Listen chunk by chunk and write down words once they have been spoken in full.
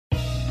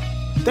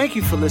Thank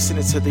you for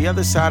listening to the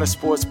Other Side of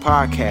Sports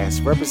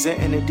podcast,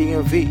 representing the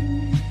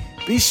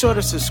DMV. Be sure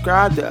to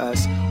subscribe to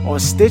us on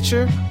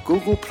Stitcher,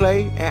 Google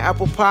Play, and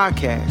Apple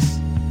Podcasts.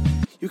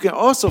 You can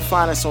also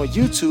find us on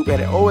YouTube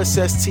at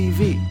OSS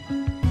TV.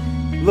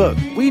 Look,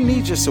 we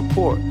need your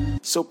support,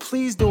 so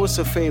please do us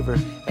a favor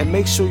and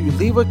make sure you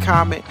leave a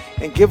comment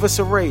and give us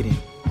a rating.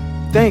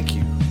 Thank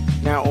you.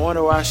 Now on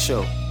to our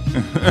show.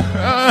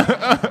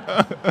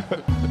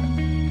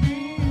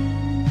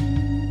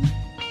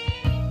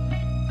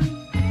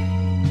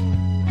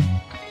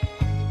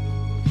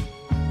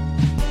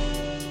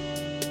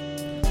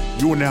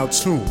 You are now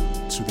tuned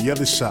to The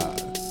Other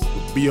Side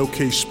with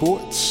BOK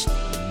Sports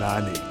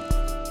 980.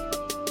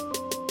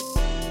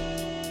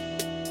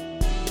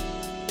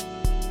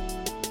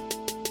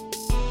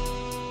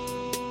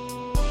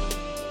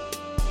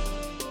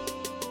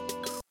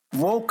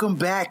 Welcome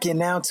back, and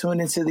now tune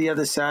into The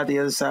Other Side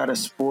of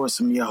Sports.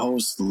 I'm your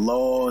host,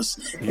 Laws.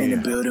 In the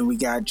building, we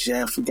got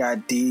Jeff, we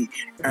got D,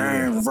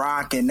 Aaron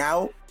rocking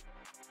out.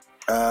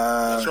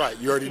 That's right,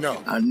 you already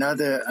know.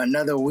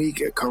 Another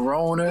week of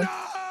Corona.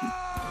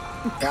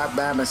 Got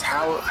Bama's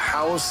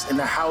house in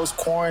the house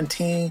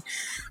quarantine.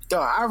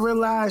 Dog, I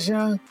realized,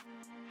 young,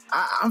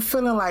 I'm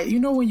feeling like, you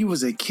know when you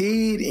was a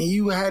kid and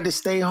you had to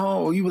stay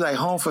home, or you were like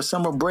home for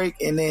summer break,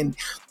 and then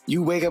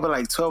you wake up at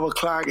like 12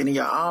 o'clock and then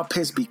your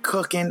armpits be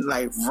cooking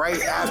like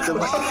right after,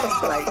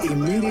 like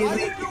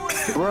immediately.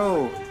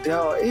 Bro,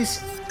 yo,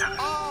 it's...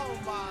 Oh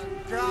my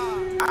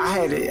God.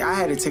 I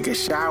had to take a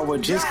shower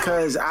just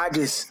because I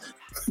just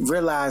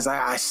realized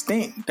I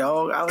stink,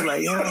 dog. I was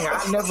like,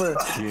 I never...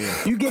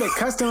 You get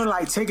accustomed to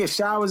like taking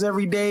showers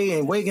every day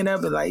and waking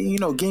up and like,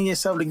 getting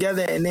yourself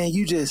together, and then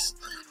you just...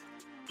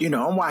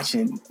 I'm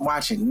watching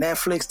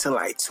Netflix till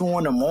like 2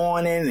 in the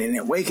morning and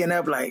then waking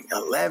up like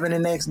 11 the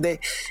next day.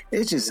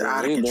 It's just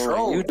out of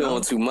control. You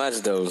doing too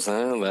much though,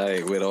 son.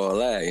 Like with all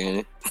that,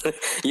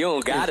 you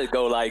don't gotta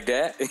go like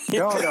that.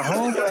 Yo, the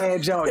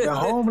Homeland joint. The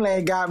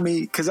Homeland got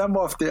me because I'm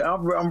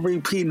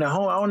repeating the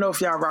home. I don't know if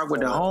y'all rock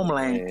with the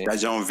Homeland. That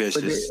joint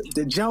vicious.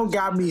 The joint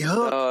got me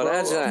hooked. Oh,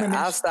 that joint.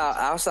 I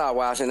stopped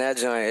watching that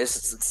joint.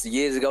 It's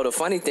years ago. The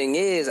funny thing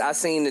is, I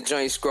seen the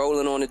joint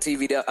scrolling on the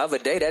TV the other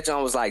day. That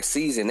joint was like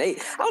season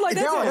 8. I was like,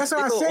 that's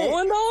what I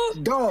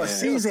said. Dog,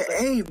 season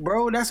 8,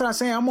 bro. That's what I'm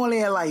saying. I'm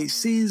only at like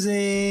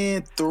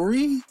season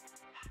 3.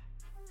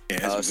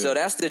 Yeah, so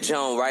that's the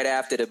joint right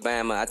after the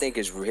Bama. I think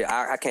it's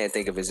I can't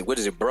think of it. What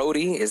is it,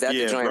 Brody? Is that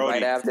the joint Brody.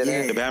 Right after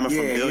that? The Bama from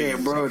Billions.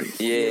 Yeah, Brody.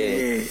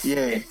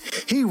 Yeah.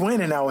 He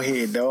winning out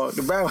here, dog.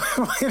 The Bama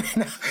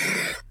winning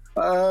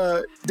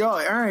out.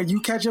 Dog, Aaron, you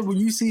catch up when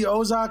you see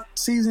Ozark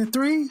season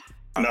 3?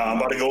 No, I'm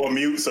about to go on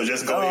mute, so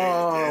just go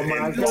ahead. Oh,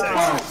 my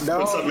God.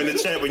 Put something in the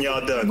chat when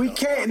y'all done. We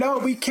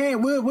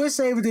can't. We'll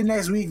save it the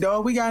next week,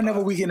 dog. We got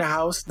another week in the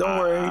house. Don't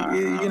worry.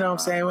 You know what I'm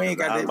saying? We ain't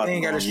got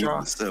it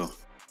strong. Still.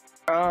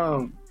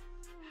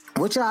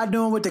 What y'all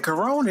doing with the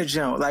Corona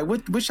jump? Like,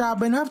 what y'all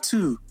been up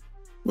to?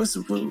 What's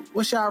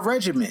y'all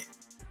regimen?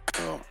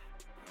 I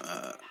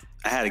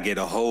had to get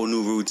a whole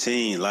new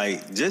routine.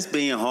 Like, just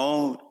being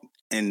home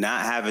and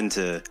not having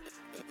to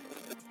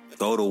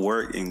go to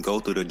work and go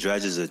through the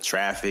dredges of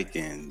traffic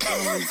and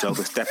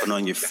joker stepping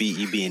on your feet,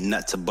 you being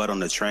nut to butt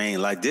on the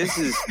train. Like, this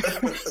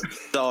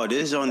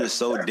joint is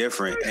so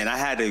different. And I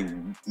had to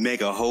make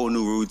a whole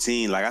new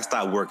routine. Like, I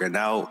stopped working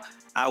out.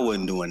 I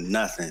wasn't doing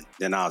nothing.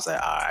 Then I was like,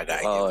 all right, I got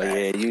to get back. Oh,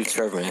 yeah, you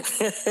tripping.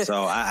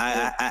 So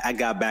I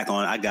got back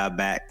on. I got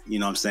back,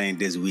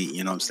 this week,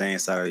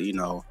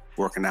 So,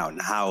 working out in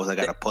the house. I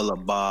got a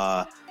pull-up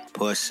bar,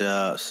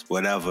 push-ups,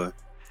 whatever.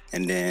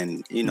 And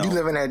then, You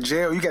live in that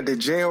jail. You got the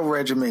jail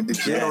regimen, the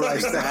jail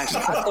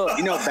lifestyle.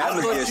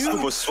 Batman gets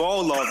super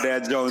swole off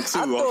that joint,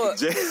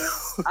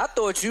 too. I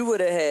thought you would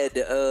have had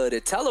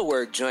the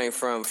telework joint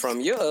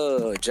from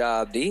your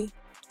job, D.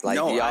 Like,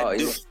 no,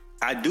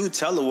 I do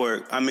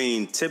telework. I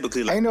mean,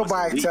 typically, like, ain't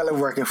nobody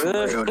teleworking for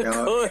real, dog.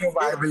 Ain't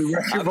nobody really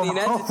working from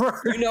home.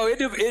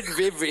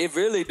 It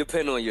really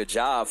depends on your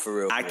job for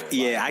real. I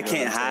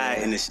can't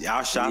hide.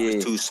 Our shop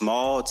is too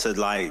small to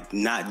like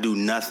not do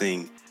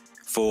nothing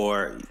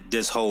for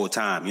this whole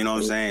time. You know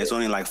what I'm saying? It's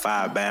only like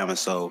 5 Bama,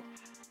 so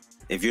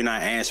if you're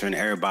not answering,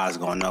 everybody's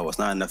gonna know. It's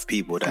not enough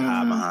people to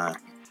hide behind.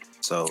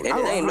 So and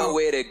it ain't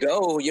nowhere to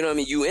go. You know what I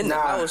mean? You in the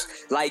house.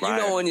 Like,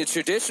 in your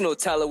traditional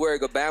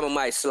telework, Obama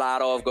might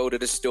slide off, go to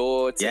the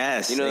store.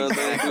 Yes. You know what I'm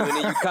saying? And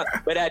then you come.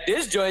 But at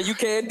this joint, you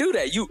can't do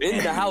that. You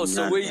in the house.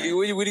 So what are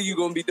you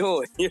going to be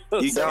doing? You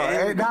know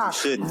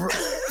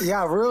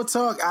Yeah, real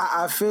talk.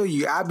 I feel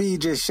you. I be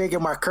just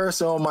shaking my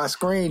cursor on my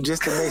screen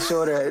just to make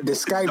sure that the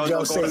Skype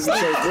joke says you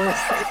shake green.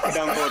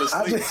 Don't go to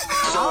sleep.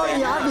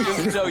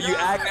 So you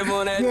active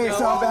on that? Yeah,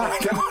 so I'm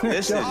active on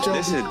that.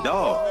 Listen,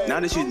 dog. Now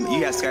that you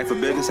got Skype for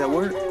business at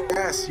work?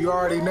 Yes, you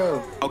already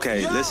know.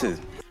 Okay, listen.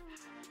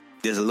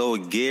 There's a little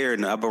gear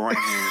in the upper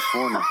right-hand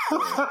corner.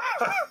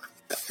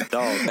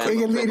 Dog, he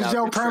can lead the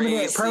show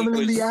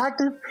permanently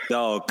active?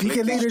 Dog, he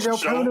can lead the show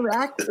permanently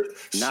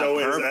active? Show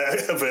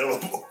is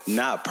available.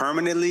 Not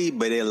permanently,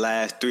 but it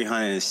lasts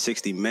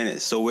 360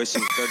 minutes. So what's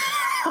Let's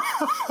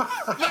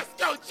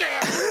go,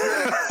 Jam!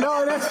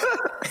 No,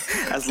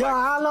 that's That's Yo,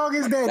 how long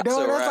is that,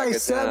 dog? That's like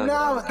 7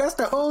 hours. That's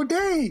the whole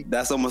day.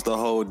 That's almost the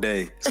whole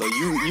day. So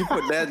you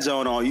put that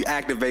joint on, you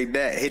activate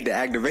that, hit the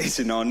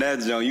activation on that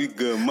joint, you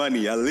good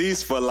money, at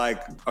least for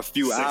like a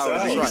few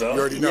hours. Right. You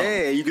already know.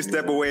 Yeah, you can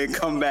step away and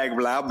come back.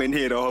 Like, I've been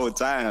here the whole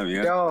time.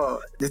 Yeah.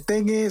 Dog, the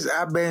thing is,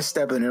 I've been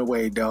stepping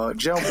away, dog.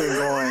 Jumping,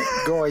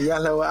 going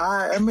yellow.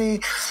 I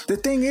mean, the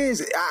thing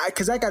is,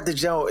 because I got the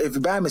jump. If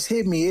Bama's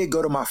hit me, it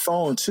go to my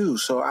phone too,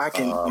 so I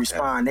can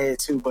respond there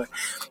too. But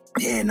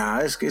yeah, nah,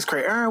 it's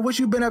crazy. Aaron, what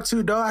you been up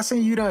to, dog? I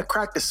seen you done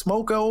cracked the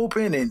smoker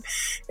open and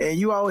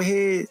you out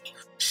here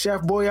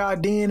Chef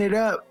Boyardee it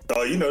up.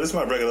 Oh, you know, this is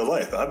my regular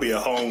life. I be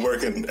at home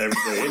working every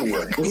day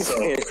anyway.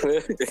 So,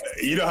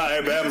 you know how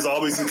Alabama's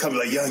always come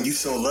like, young, you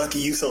so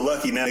lucky.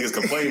 Now niggas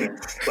complaining.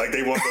 Like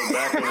they want to go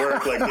back to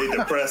work, like they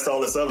depressed,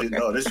 all this other.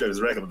 No, this shit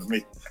is regular to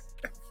me.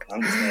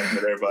 I'm just laughing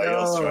at everybody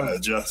else trying to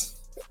adjust.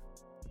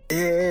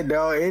 Yeah,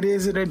 dog, it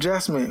is an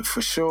adjustment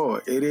for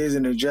sure. It is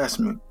an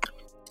adjustment.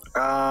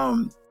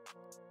 Y'all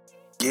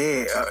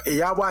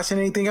watching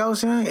anything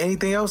else, huh?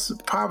 Anything else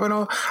popping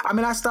on? I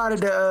mean, I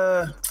started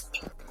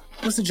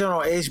what's the joint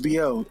on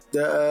HBO?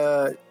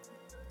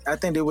 I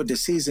think they were the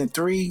season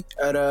 3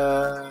 at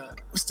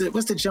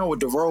what's the joint with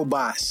the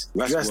robots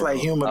dressed like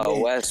human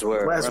beings?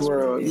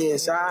 Westworld.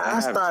 Yes, I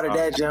started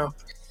that jump.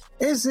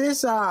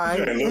 It's all right.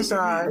 It's all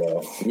right.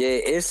 Yeah,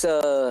 it's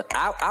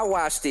I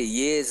watched it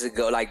years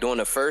ago, like during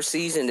the first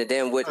season, and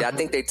then I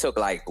think they took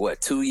like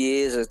 2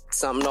 years or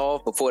something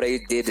off before they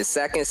did the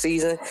second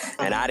season,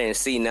 and I didn't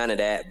see none of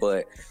that.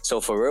 But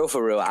so for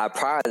real, I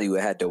probably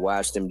would have to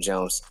watch them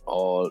jumps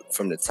all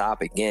from the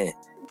top again.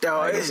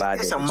 Dog,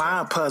 it's a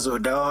mind puzzle,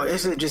 dog.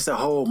 It's just a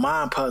whole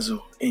mind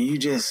puzzle, and you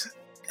just,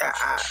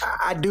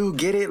 I do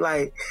get it,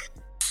 like.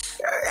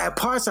 At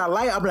parts I'm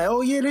like,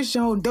 oh yeah, this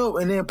show dope,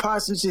 and then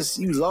parts it's just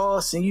you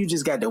lost, and you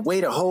just got to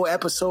wait a whole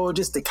episode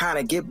just to kind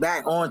of get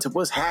back on to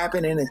what's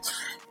happening.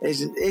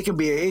 It can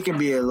be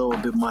a little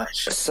bit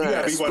much. You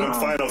gotta be one of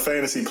them Final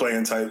Fantasy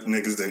playing type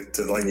niggas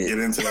to like get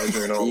into that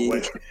during all the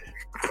way.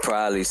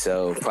 Probably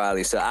so.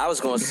 I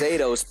was gonna say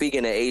though,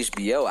 speaking of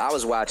HBO, I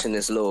was watching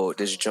this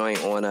joint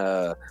on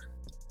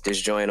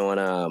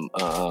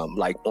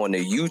like on the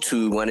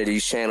YouTube, one of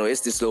these channels. It's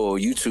this little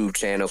YouTube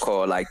channel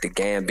called like the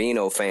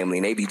Gambino Family,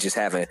 and they be just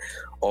having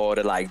all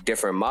the like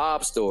different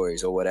mob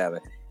stories or whatever.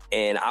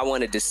 And I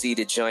wanted to see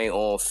the joint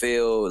on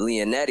Phil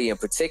Leonetti in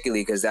particular,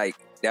 because like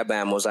that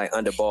band was like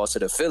underboss to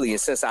the Philly. And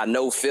since I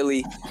know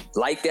Philly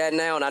like that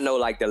now, and I know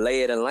like the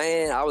lay of the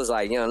land, I was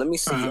like, let me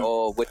see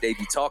all what they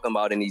be talking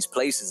about in these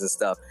places and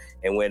stuff.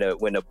 And when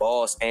the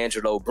boss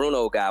Angelo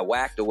Bruno got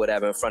whacked or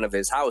whatever in front of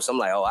his house, I'm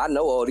like, I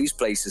know all these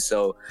places.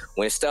 So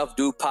when stuff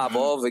do pop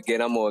off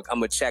again, I'm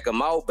gonna check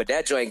them out. But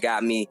that joint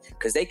got me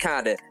because they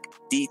kind of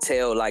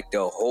detail like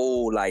the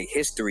whole like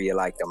history of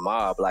like the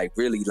mob, like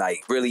really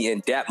in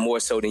depth, more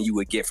so than you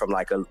would get from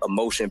like a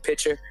motion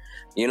picture.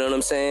 You know what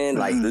I'm saying?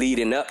 Like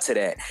leading up to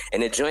that.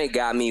 And the joint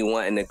got me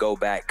wanting to go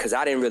back because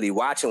I didn't really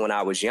watch it when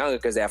I was younger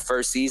because that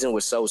first season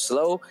was so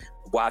slow,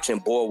 watching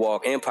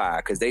Boardwalk Empire,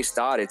 because they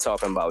started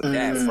talking about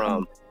that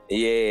from,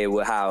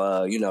 with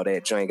how,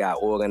 that joint got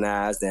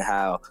organized and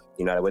how,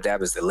 that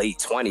was the late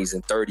 20s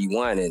and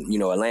 31. And,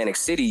 Atlantic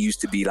City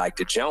used to be like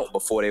the jump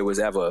before there was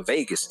ever a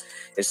Vegas.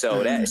 And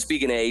so that,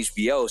 speaking of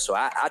HBO, so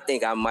I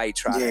think I might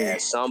try to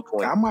at some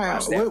point. I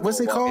might. What's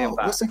it called?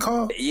 Empire. What's it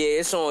called? Yeah,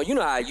 it's on,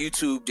 how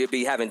YouTube, they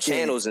be having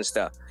channels and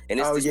stuff. And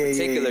it's this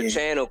particular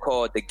channel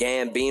called the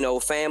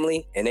Gambino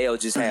Family, and they'll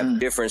just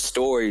have different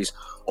stories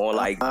on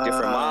like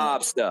different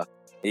mob stuff.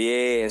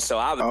 Yeah, and so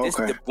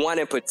the one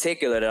in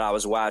particular that I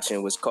was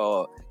watching was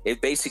called, they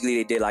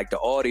did like the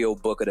audio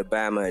book of the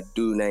Bama, a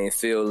dude named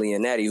Phil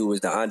Leonetti, who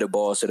was the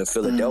underboss of the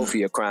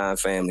Philadelphia crime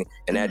family,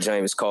 and that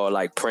joint was called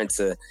like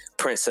Prince of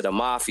the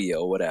Mafia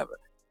or whatever.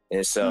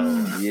 And so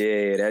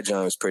that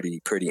joint was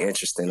pretty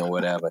interesting or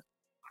whatever.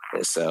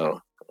 And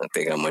so I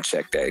think I'm gonna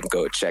check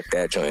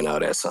that joint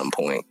out at some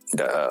point,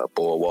 the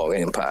Boardwalk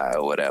Empire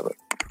or whatever.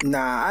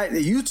 Nah,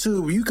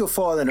 YouTube, you could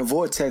fall in a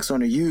vortex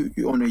on the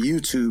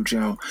YouTube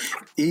channel.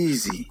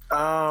 Easy.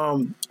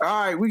 All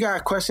right, we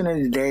got a question of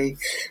the day.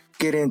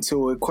 Get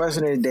into it.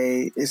 Question of the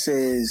day. It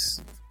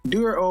says,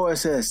 Dear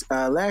OSS,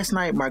 last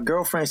night my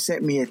girlfriend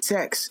sent me a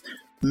text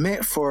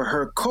meant for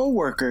her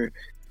coworker,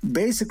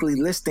 basically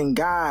listing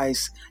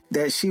guys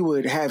that she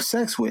would have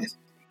sex with.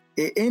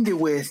 It ended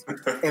with,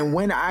 and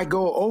when I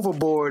go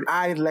overboard,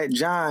 I let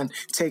John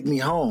take me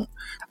home.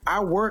 I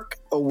work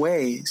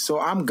away, so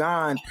I'm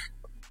gone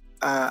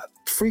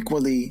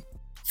frequently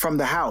from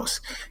the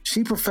house.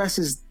 She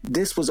professes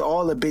this was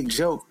all a big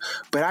joke,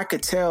 but I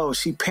could tell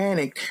she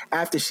panicked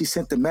after she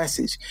sent the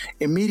message.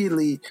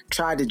 Immediately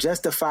tried to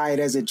justify it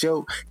as a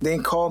joke,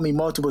 then called me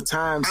multiple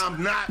times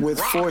with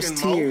forced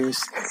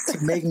tears to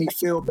make me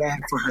feel bad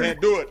for her.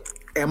 Can't do it.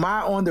 Am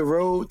I on the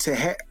road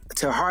to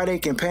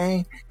heartache and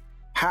pain?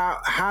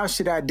 How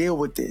should I deal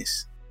with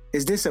this?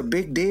 Is this a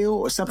big deal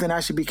or something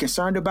I should be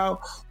concerned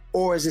about,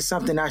 or is it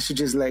something I should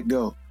just let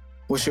go?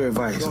 What's your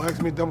advice? Don't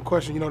ask me a dumb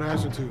question you know the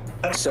answer to.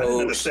 I didn't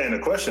understand the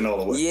question all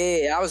the way.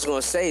 Yeah, I was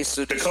going to say.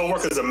 So the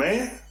coworker's a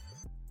man?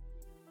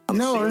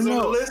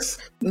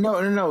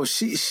 No.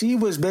 She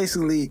was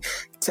basically,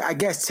 I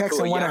guess,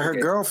 texting one of her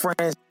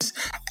girlfriends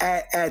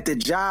at the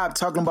job,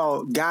 talking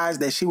about guys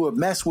that she would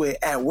mess with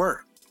at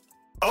work.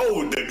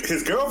 Oh,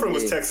 his girlfriend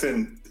was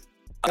texting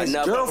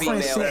another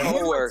female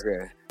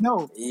coworker.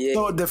 No, yeah.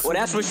 So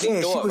that's what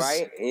she thought,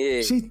 right?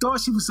 Yeah. She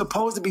thought she was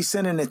supposed to be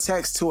sending a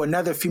text to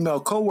another female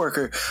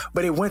coworker,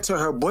 but it went to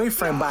her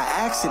boyfriend by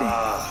accident.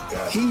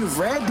 He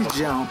read the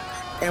jump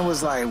and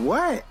was like,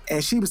 "What?"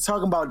 And she was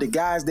talking about the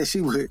guys that she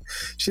would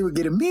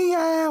get a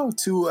meow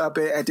to up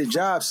at the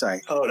job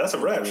site. Oh, that's a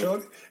wrap,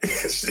 Shorty.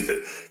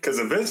 Because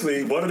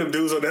eventually one of them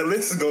dudes on that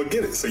list is gonna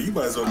get it. So you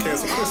might as well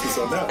cancel Christmas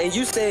on that. And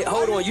you said,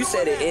 hold on, you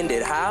said it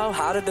ended. How?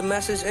 How did the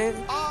message end?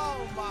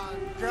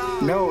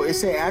 No, it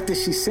said after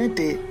she sent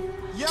it,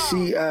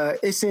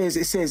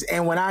 it says,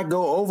 and when I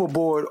go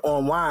overboard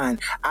on wine,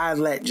 I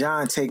let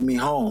John take me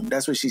home.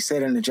 That's what she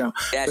said in the jump.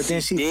 That but then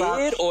she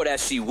did, or that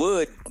she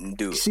would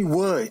do. She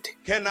would.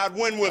 Cannot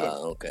win with her.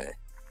 Okay.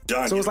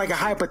 John, so it's like a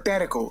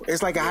hypothetical.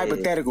 It's like a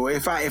hypothetical.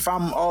 If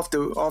I'm off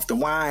the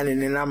wine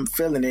and then I'm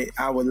feeling it,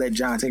 I would let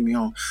John take me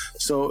home.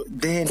 So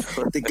then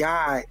the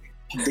guy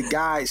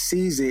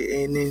sees it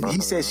and then he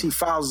says she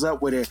follows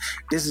up with it.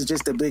 This is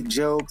just a big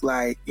joke,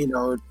 like,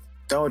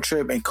 don't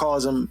trip, and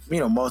calls him,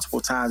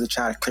 multiple times to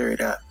try to clear it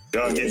up.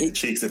 Y'all get the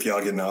cheeks if y'all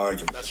get in an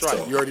argument. That's right.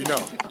 So. You already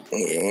know.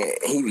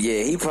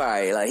 He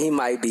probably he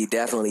might be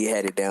definitely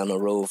headed down the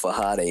road for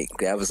heartache.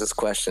 That was his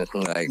question. So,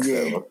 you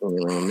know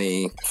what I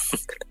mean?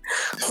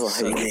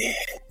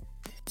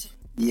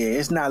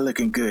 It's not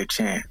looking good,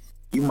 Chan.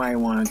 You might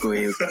want to go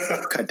ahead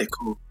and cut the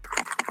cool.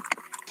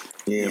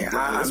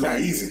 That's not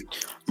easy.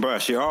 Bro,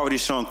 she already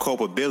showing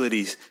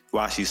culpabilities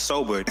while she's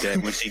sober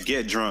that when she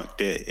get drunk,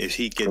 that if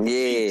she get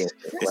it's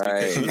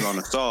because she was on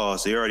the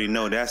sauce. So you already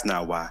know that's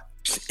not why.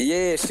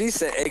 Yeah, she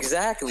said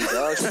exactly,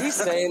 dog. She's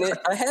saying it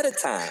ahead of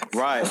time.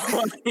 Right.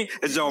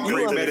 It's on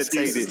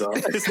premeditated.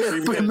 It's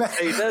premeditated.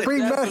 That's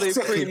definitely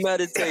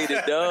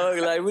premeditated, dog.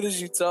 Like, what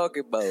is you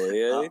talking about?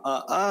 Yeah.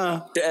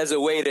 As a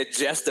way to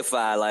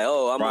justify, like,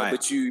 oh,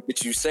 but you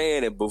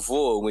saying it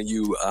before when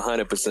you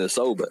 100%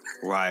 sober.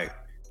 Right.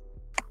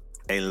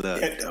 Hey,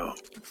 look.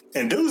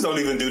 And dudes don't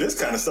even do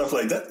this kind of stuff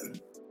like that.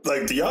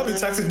 Like, do y'all be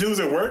texting dudes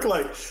at work?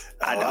 Like,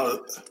 I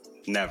don't.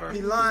 Never.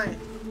 He lying.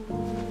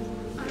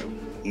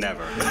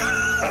 Never. Man,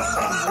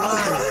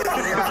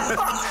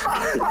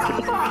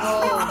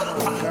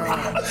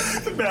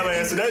 I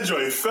answered that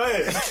joint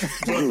fast.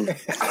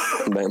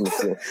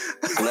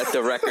 Let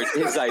the record.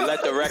 He's like,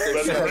 let the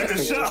record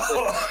show.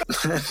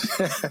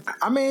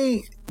 I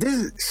mean, this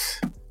is.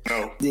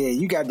 No. Yeah,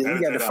 you got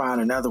to find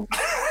another one.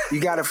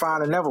 You got to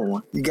find another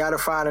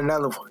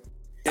one.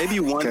 Maybe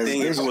one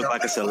thing if it was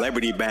like a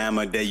celebrity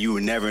Bama that you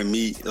would never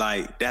meet.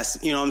 Like, that's,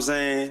 you know what I'm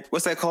saying?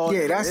 What's that called?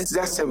 Yeah, that's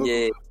typical.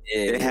 Yeah.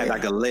 They had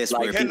like a list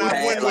like where people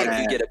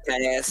had, you get a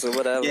pass or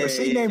whatever. Yeah,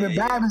 she naming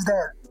Babs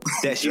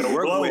that she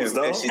worked with.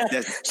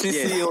 She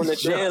see you on the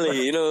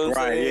daily, you know what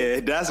I'm saying?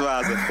 Yeah, that's why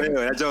I said, fail.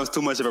 That joke's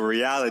too much of a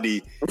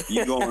reality.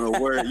 You going to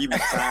work, you be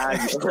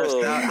tired, you stressed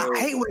out. I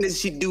hate when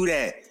she do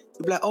that.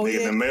 You be like, oh,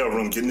 in the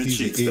mailroom getting the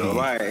cheeks, though.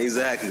 Right,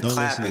 exactly.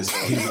 Clapping.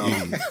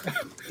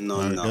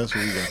 No. That's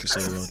what we got to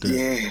say about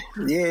that.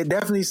 Yeah,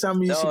 definitely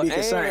something you should be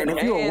concerned. And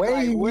if you're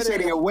away, you say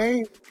they're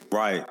away.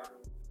 Right.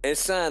 And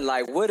son,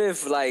 like, what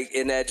if, like,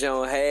 in that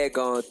Joan had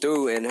gone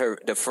through and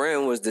the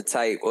friend was the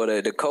type, or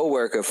the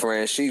coworker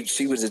friend,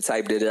 she was the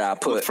type that I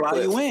put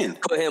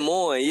him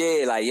on.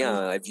 Yeah, like,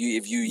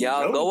 if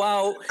y'all go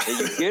out and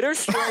you get her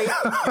straight,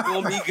 you're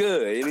gonna be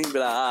good. And he'd be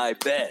like, all right,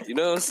 bet. You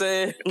know what I'm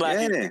saying?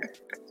 Like,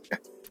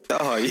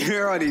 oh, you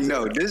already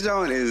know. This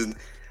Joan is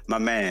my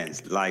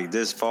man's. Like,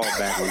 just fall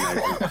back on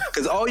that.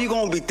 Because all you're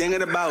going to be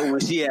thinking about when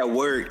she at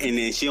work and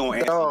then she don't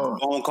answer your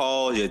phone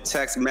calls, your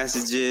text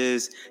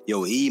messages,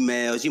 your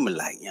emails, you be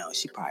like,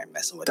 she probably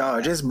messing with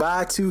dog. Just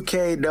buy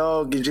 2K,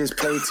 dog, and just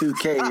play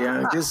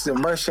 2K, Just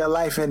immerse your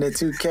life into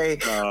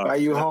 2K while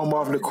you home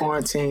off the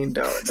quarantine,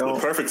 dog. It's the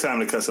perfect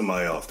time to cut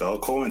somebody off, dog.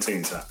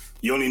 Quarantine time.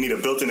 You only need a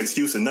built-in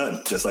excuse and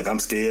nothing. Just like, I'm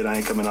scared, I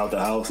ain't coming out the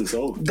house, it's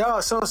over.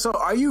 Dog, so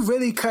are you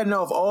really cutting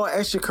off all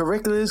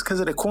extracurriculars because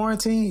of the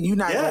quarantine? You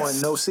not going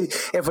no see.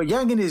 If a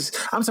youngin is,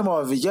 I'm talking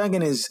about if a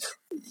youngin is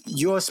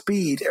your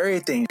speed,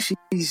 everything.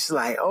 She's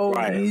like,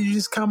 you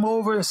just come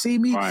over and see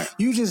me. Right.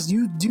 You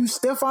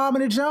stiff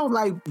arming the jump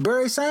like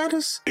Barry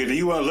Sanders. Hey, do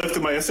you want to look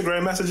through my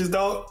Instagram messages,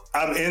 dog?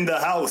 I'm in the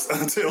house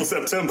until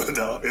September,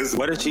 dog.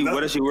 What if she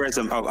wears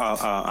a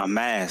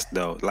mask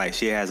though? Like,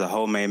 she has a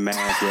homemade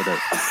mask with a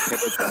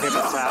paper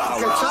towel.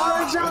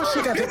 Katana jump.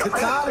 She got the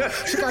katana.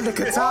 She got the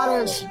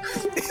katana.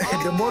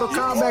 The Mortal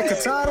Kombat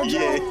katana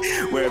jump.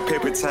 Yeah, wear a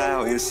paper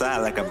towel inside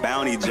like a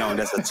bounty jump.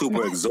 That's a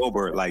super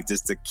absorber, like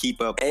just to keep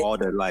up all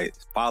the like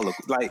follow.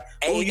 Like,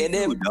 and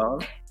then,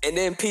 dog? And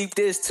then peep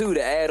this too,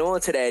 to add on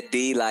to that,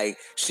 D, like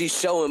she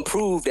show and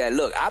prove that,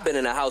 look, I've been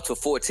in the house for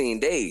 14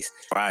 days.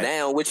 Right.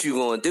 Now what you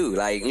gonna do?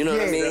 Like, you know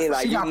what I mean?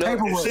 Like, she got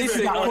paperwork. She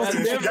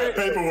got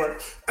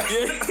paperwork.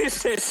 Yeah, he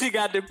said she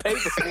got the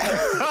paperwork.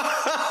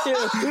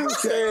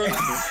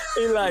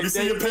 He like,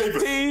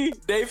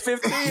 day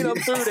 15, I'm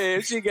through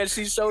there.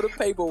 She showed the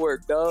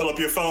paperwork, dog. Pull up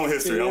your phone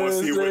history. I want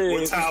to see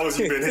what towers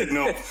you've been hitting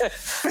on.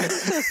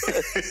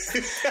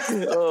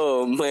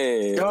 Oh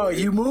man. Yo,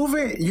 you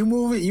moving?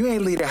 You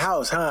ain't leave the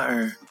house, huh,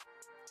 Ern?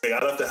 Hey, I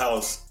left the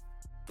house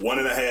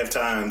 1.5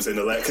 times in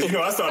the last, because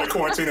I started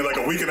quarantining like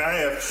a week and a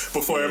half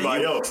before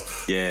everybody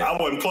else. Yeah. I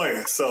wasn't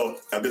playing, so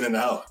I've been in the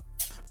house.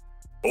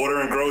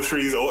 Ordering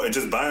groceries or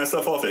just buying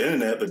stuff off the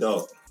internet, but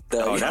dog.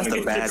 Oh, that's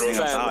the bad thing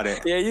about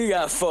it. Yeah, you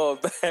got to fall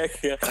back.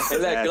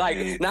 And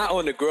like not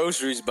on the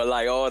groceries, but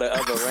like all the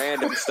other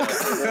random stuff.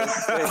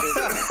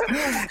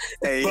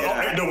 Hey,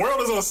 the world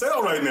is on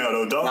sale right now,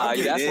 though, dog. Nah,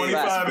 Getting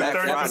 25 and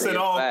 30%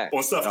 off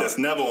on stuff that's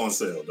never on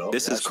sale, dog.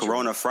 This is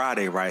Corona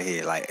Friday right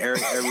here. Like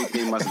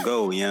everything must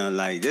go,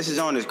 Like this is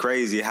on this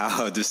crazy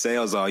how the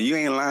sales are. You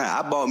ain't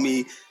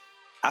lying.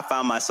 I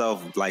found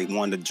myself like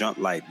wanting to jump.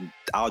 Like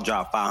I'll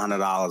drop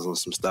 $500 on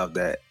some stuff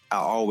that I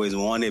always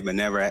wanted but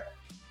never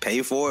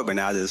pay for it, but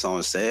now that it's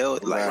on sale,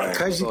 like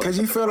because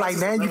you feel like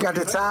now you got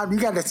the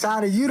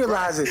time to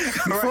utilize it.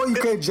 Before you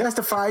could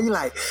justify, you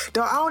like,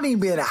 dog, I don't even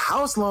be in the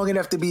house long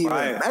enough to be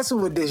even messing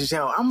with this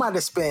show. I'm about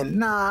to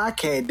spend, I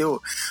can't do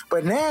it.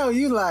 But now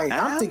you like,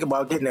 I'm thinking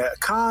about getting a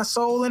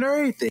console and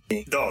everything.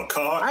 Dog,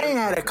 I ain't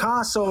had a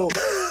console.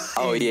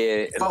 Oh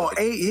yeah, for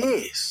 8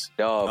 years.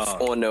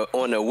 Dog, on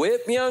the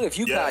whip, young. If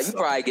you cop, you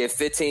probably get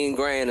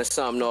 $15,000 or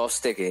something off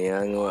sticker,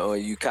 young, or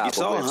you cop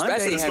a whip.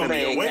 Especially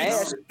having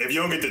cash. If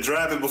you don't get to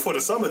drive it before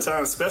the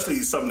summertime, especially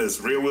something that's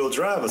rear wheel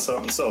drive or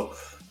something. So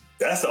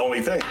that's the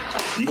only thing.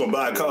 You gonna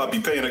buy a car, be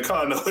paying a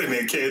car note, and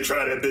then can't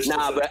drive that bitch.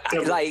 Nah, but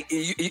like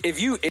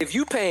if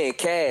you paying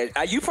cash,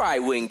 you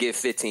probably wouldn't get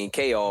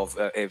 $15,000 off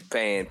if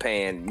paying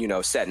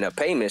setting up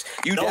payments.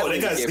 You no, they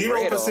got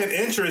 0%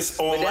 interest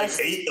on like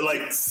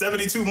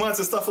 72 months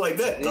and stuff like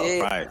that. No. Yeah,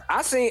 right.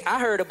 I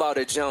heard about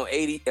a jump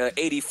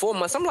 84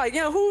 months. I'm like,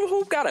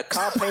 who got a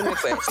car payment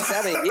for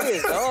 7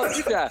 years, dog?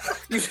 You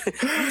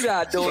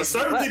got doing. But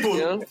certain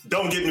people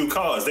don't get new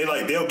cars.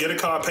 They'll get a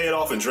car, pay it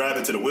off, and drive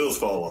it till the wheels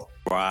fall off.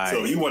 Right.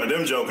 So you one of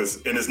them jokers,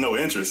 and there's no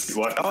interest.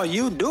 Oh,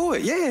 you do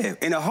it, yeah,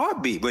 in a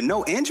heartbeat, with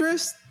no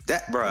interest.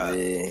 That,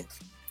 bruh. Yeah.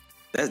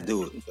 Let's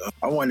do it.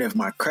 I wonder if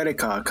my credit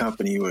card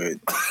company would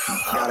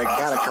got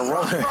a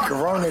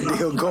Corona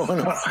deal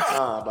going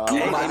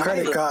on my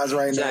credit cards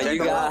right now. You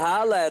gotta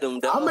holler at them,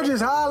 dog. I'm gonna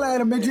just holler at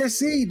them and just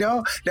see,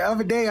 dog. The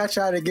other day I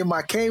tried to get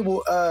my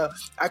cable.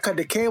 I cut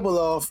the cable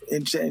off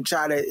and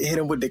try to hit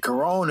them with the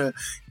Corona,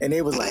 and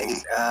they was like,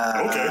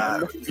 "Okay,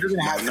 you're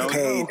gonna have to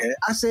pay."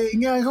 I said,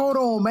 "Yeah, hold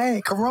on,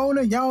 man.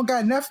 Corona, y'all don't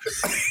got nothing."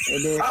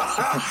 And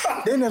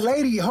then the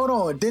lady, hold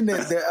on. Then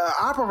the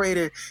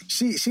operator,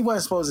 she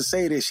wasn't supposed to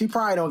say this. She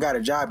probably don't got a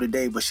job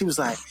today, but she was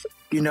like,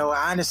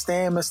 I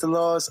understand, Mr.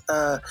 Laws.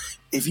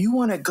 If you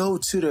want to go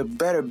to the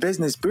Better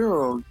Business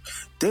Bureau,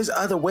 there's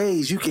other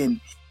ways you can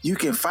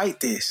fight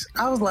this.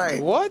 I was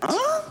like, what?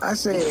 Huh? I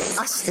said.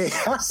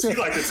 You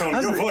like the tone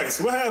of your voice.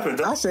 What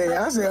happened? I said,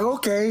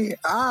 okay,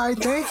 all right,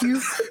 thank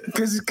you.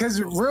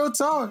 Because real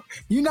talk,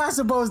 you're not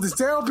supposed to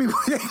tell people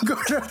they can go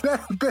to the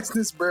Better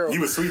Business Bureau.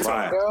 You a sweet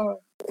time.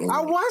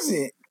 I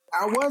wasn't.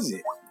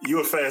 You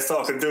a fast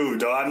talking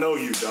dude, dog. I know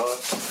you, dog.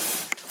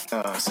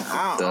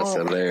 That's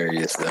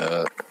hilarious,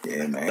 dog.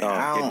 Yeah, man.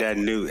 Get that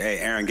new,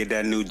 Aaron, get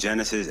that new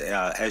Genesis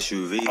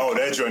SUV. Oh,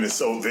 that joint is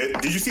so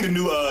big. Did you see the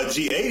new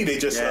G80 they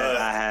just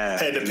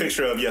had the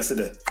picture of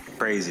yesterday?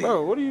 Crazy.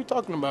 Bro, what are you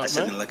talking about, man? I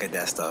shouldn't look at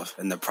that stuff.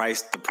 And the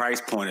price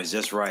point is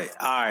just right.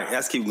 All right,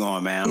 let's keep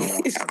going, man.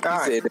 He said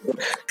the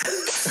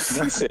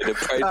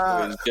price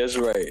point is just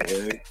right,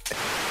 man.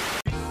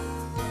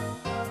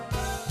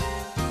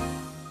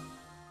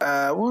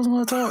 What was I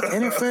going to talk?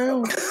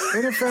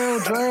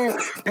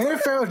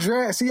 NFL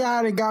draft. See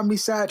how they got me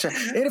sidetracked.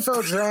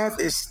 NFL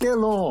draft is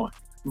still on.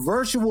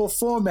 Virtual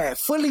format,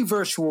 fully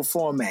virtual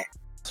format.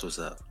 That's what's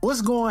up.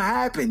 What's going to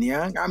happen,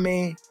 young? I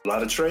mean, a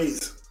lot of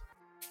trades.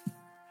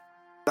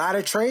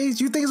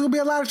 You think it's gonna be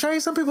a lot of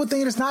trades? Some people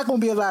think it's not gonna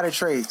be a lot of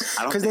trades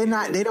because they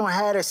don't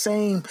have the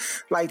same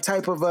like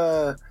type of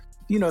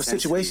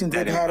situations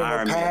they've had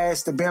in the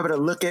past to be able to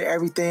look at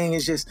everything.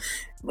 It's just,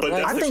 but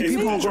I think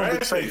people are going to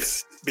be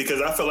trades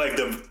because I feel like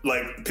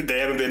they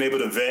haven't been able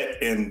to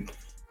vet and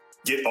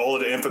get all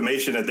of the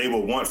information that they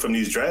would want from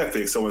these draft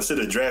picks. So instead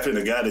of drafting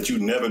a guy that you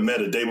never met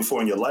a day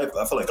before in your life,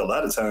 I feel like a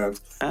lot of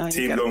times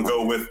teams gonna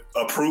go with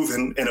a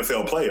proven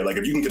NFL player. Like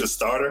if you can get a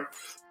starter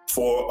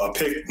for a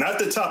pick, not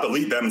the top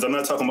elite Batmans. I'm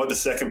not talking about the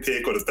second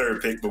pick or the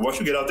third pick, but once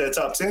you get out that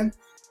top 10,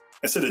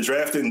 instead of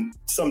drafting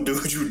some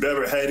dude you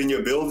never had in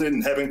your building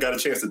and haven't got a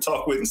chance to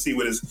talk with and see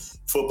what his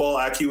football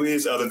IQ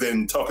is, other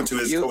than talking to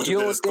his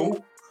coaches at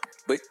school.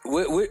 But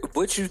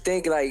what you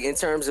think, like, in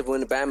terms of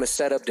when Bama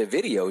set up the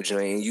video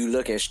joint and you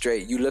looking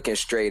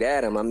straight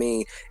at him? I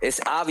mean, it's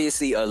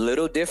obviously a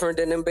little different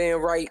than them being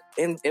right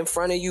in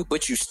front of you,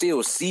 but you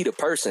still see the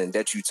person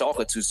that you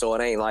talking to, so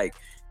it ain't like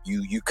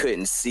you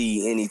couldn't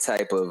see any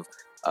type of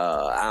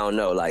I don't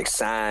know, like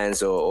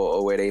signs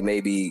or where they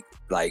may be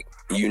like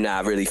you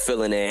not really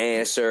feeling their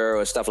answer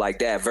or stuff like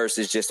that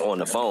versus just on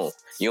the phone.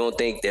 You don't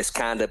think that's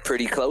kind of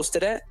pretty close to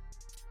that?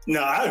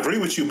 No, I agree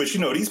with you, but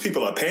these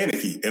people are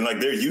panicky and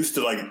like they're used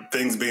to like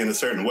things being a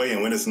certain way,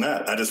 and when it's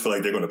not, I just feel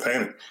like they're going to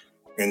panic,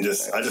 and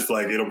I just feel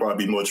like it'll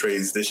probably be more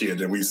trades this year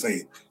than we've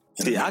seen.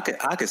 See, I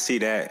could see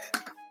that,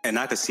 and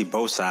I could see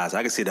both sides.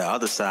 I could see the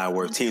other side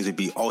where teams would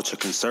be ultra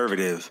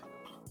conservative,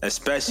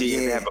 especially if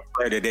they have a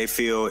player that they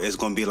feel is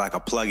going to be like a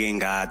plug-in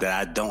guy that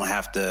I don't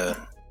have to,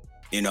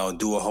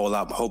 do a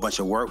whole bunch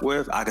of work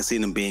with. I could see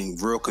them being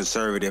real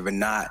conservative and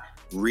not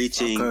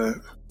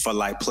reaching for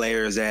like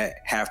players that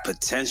have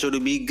potential to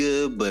be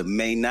good but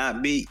may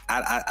not be.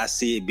 I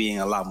see it being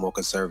a lot more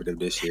conservative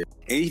this year.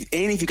 And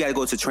if you got to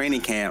go to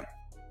training camp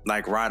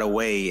like right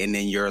away and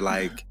then you're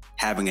like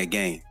having a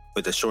game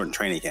with a shortened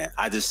training camp,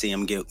 I just see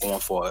them going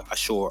for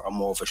a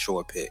more of a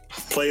short pick.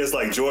 Players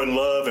like Jordan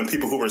Love and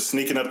people who were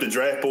sneaking up the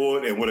draft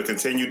board and would have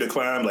continued to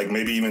climb, like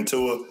maybe even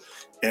Tua,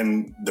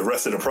 and the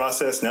rest of the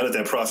process. Now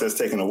that process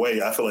taken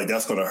away, I feel like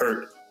that's going to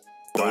hurt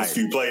those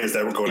few players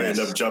that were going to end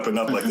up jumping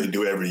up like they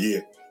do every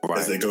year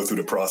as they go through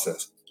the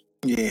process.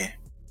 Yeah.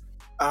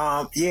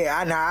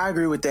 I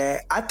agree with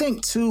that. I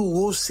think too,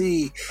 we'll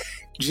see,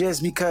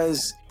 just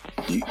because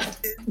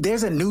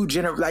there's a new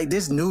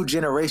this new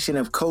generation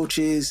of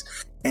coaches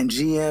and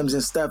GMs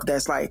and stuff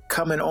that's like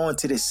coming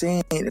onto the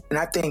scene, and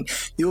I think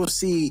you'll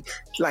see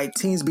like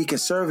teams be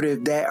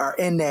conservative that are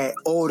in that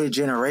older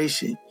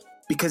generation,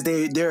 because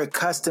they're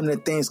accustomed to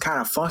things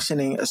kind of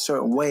functioning a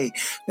certain way.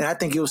 And I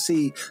think you'll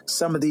see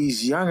some of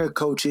these younger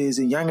coaches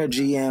and younger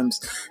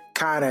GMs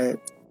kind of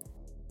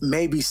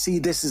maybe see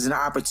this as an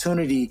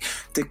opportunity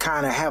to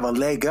kind of have a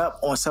leg up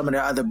on some of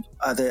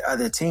the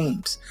other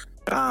teams.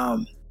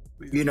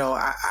 It's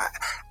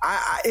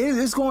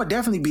going to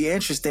definitely be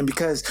interesting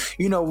because,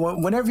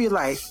 whenever you're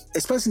like,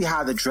 especially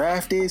how the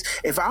draft is,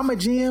 if I'm a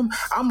GM,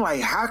 I'm like,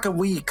 how can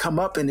we come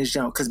up in this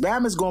jump? Because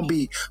Bama's going to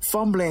be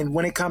fumbling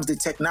when it comes to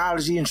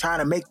technology and trying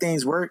to make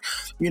things work.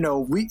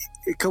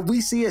 Could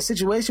we see a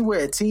situation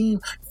where a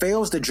team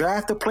fails to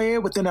draft a player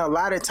within a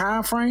allotted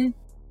time frame?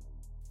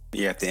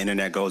 Yeah, if the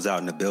internet goes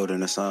out in the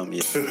building or something,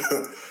 yeah.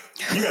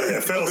 You gotta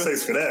have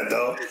fail-safes for that,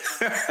 dog.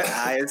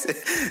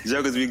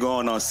 Jokers be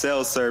going on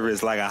cell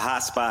service like a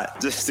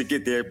hotspot just to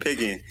get their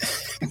picking.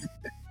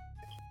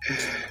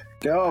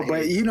 No,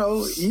 but you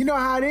know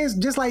how it is.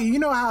 Just like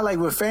how like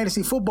with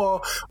fantasy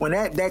football, when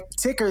that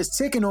ticker is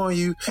ticking on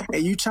you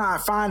and you try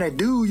and find a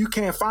dude, you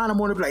can't find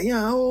him on the like,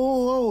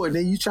 and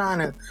then you trying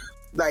to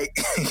like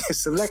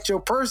select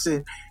your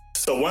person.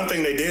 So one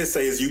thing they did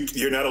say is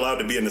you're not allowed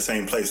to be in the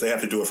same place. They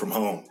have to do it from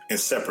home and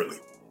separately.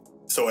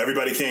 So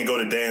everybody can't go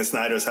to Dan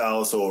Snyder's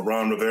house or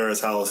Ron Rivera's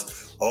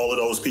house. All of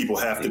those people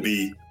have to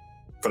be,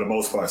 for the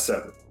most part,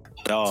 separate.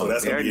 So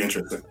that's going to be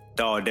interesting.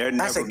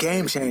 That's a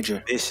game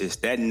changer. Vicious.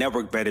 That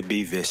network better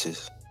be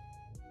vicious.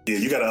 Yeah,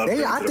 you got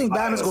to. I think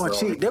Bama's going to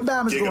cheat.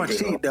 Bama's going to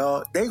cheat,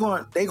 dog. They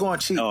going to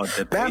cheat.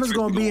 Bama's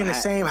going to be in the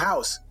same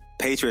house.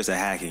 Patriots are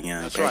hacking,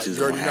 yeah. Patriots are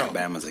going to hack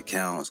Bama's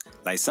accounts.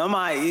 Like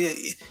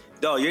somebody.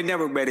 Dog, your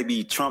network better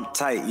be Trump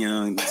tight,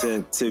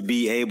 to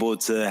be able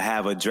to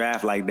have a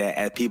draft like that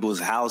at people's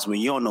house when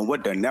you don't know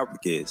what their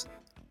network is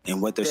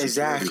and what their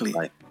security is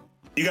like.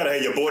 You got to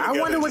have your board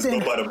together and just go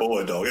by the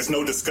board, though. It's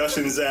no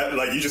discussions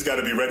like you just got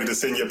to be ready to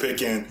send your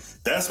pick in.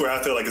 That's where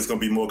I feel like it's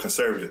going to be more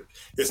conservative.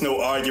 It's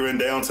no arguing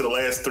down to the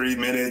last 3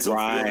 minutes or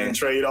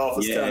trade off.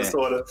 It's kind of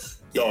sort of,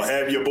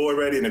 have your board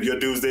ready, and if your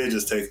dude's there,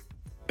 just take it.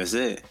 That's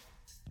it.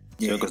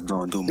 Yeah.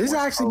 This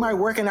actually might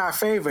work in our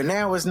favor.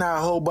 Now it's not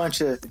a whole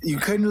bunch of, you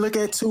couldn't look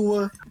at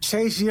Tua,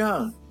 Chase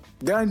Young,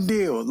 done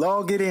deal,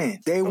 log it in.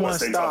 Day one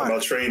start. Talking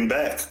about trading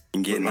back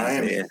and getting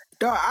Miami.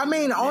 I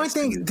mean, the only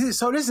thing,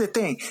 so this is the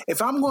thing.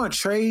 If I'm going to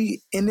trade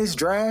in this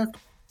draft,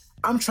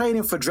 I'm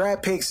trading for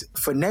draft picks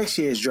for next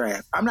year's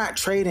draft. I'm not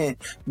trading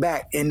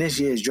back in this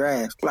year's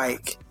draft.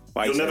 Like,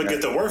 you'll never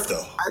get the worth,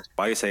 though.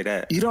 Why you say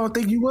that? You don't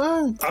think you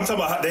will? I'm talking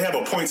about how they have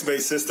a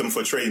points-based system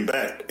for trading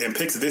back, and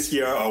picks this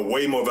year are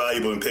way more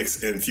valuable than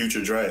picks in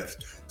future drafts.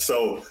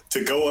 So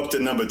to go up to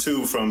number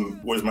 2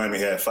 from, what does Miami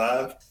have,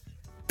 5?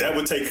 That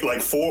would take like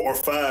 4 or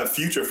 5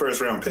 future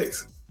first-round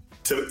picks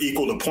to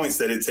equal the points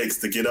that it takes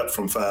to get up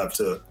from 5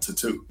 to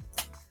 2.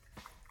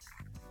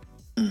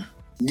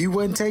 You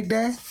wouldn't take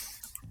that?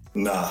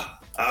 Nah.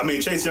 I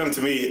mean, Chase Young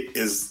to me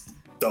he's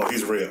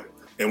real.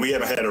 And we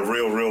haven't had a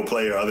real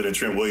player other than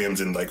Trent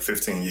Williams in like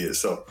 15 years.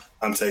 So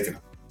I'm taking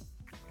him.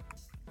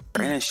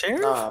 Brandon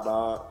Sheriff?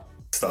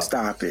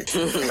 Stop it.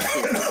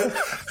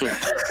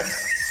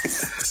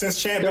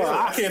 Since Champ Bailey,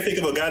 I can't think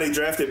of a guy they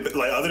drafted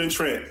like other than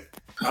Trent.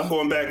 I'm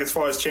going back as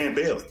far as Champ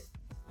Bailey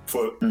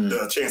for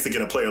the chance to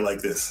get a player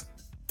like this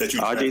that you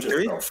drafted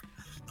yourself.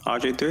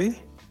 RJ3?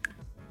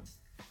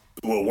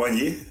 Well, 1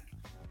 year.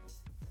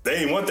 They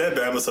ain't want that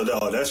Bama, so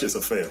that's just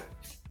a fail.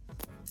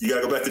 You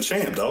gotta go back to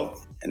champ, dog.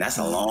 And that's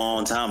a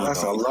long time ago.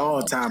 That's a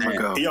long time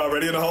ago. He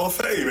already in the Hall of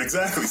Fame,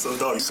 exactly. So,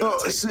 dog.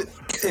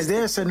 Is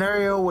there a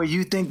scenario where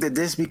you think that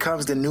this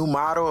becomes the new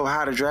model of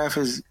how the draft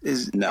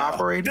is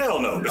operated? Hell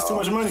no. There's too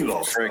much money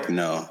lost. Frick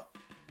no.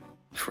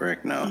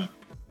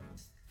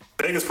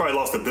 Vegas probably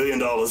lost $1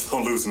 billion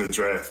on losing the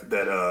draft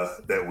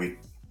that week.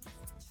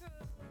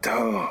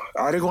 Oh,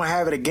 are they going to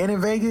have it again in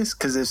Vegas?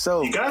 Because if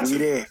so, you got to.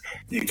 There.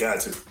 You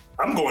got to.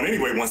 I'm going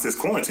anyway once this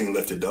quarantine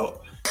lifted, dog.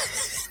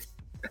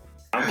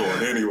 I'm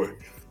going anyway.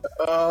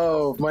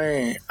 Oh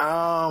man.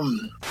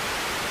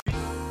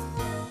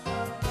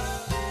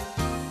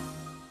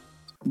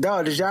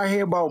 Dog, did y'all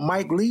hear about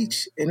Mike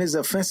Leach and his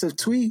offensive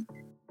tweet?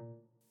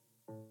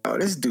 Oh,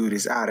 this dude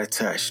is out of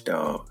touch,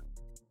 dog.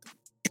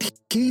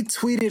 He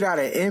tweeted out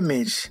an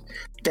image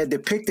that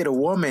depicted a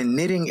woman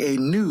knitting a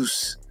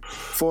noose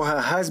for her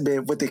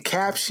husband with the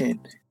caption,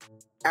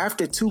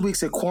 "After 2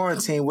 weeks of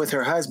quarantine with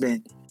her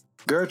husband,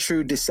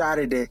 Gertrude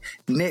decided to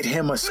knit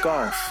him a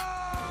scarf."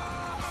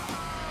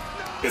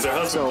 Is her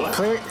husband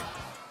black?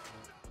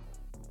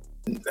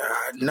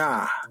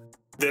 Nah.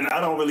 Then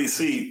I don't really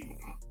see.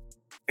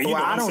 And you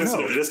know, I'm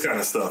sensitive to this kind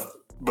of stuff.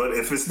 But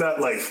if it's not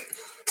like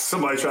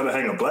somebody trying to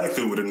hang a black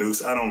dude with a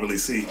noose, I don't really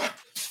see.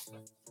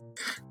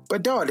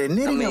 But dog, the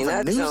knitting of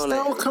a noose,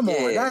 though? Come on.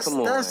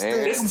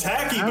 It's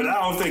tacky, but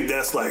I don't think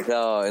that's like...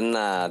 Dog,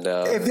 nah,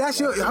 dog. If that's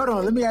your... Hold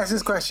on, let me ask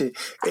this question.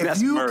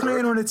 If you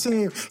playing on the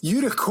team,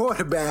 you the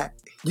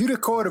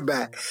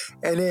quarterback,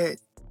 and then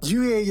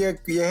you hear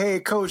your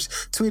head coach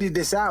tweeted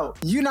this out,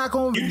 you're not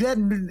going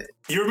to...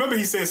 You remember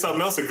he said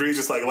something else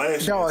egregious like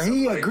last year? No,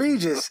 he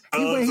egregious.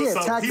 He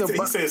attacked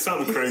he said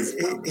something crazy.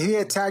 He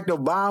attacked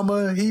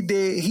Obama.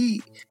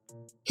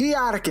 He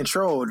out of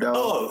control, dog.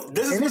 Oh,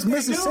 this is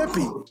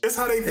Mississippi. That's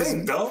how they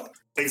think, dog.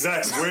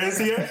 Exactly. Where is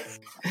he at?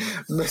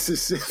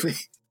 Mississippi.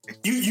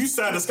 You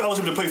signed a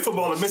scholarship to play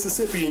football in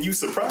Mississippi and you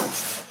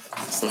surprised.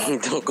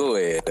 Don't go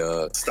ahead,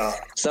 dog. Stop.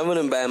 Some of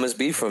them Bama's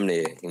be from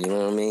there. You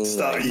know what I mean?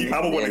 Stop.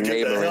 I would want to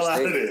get the hell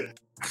out of there.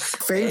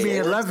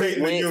 Fabian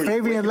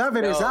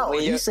Lovett is out.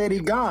 He said he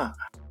gone.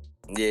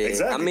 Yeah,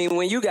 exactly. I mean,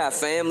 when you got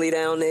family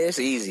down there, it's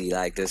easy,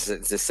 like to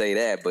say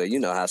that. But you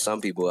know how some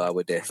people are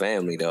with their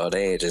family, though.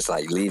 They ain't just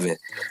like leaving.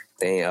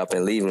 They ain't up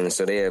and leaving,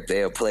 so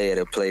they'll play at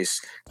a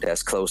place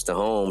that's close to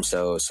home,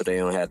 so they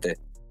don't have to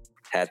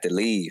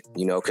leave.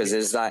 You know, because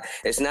it's not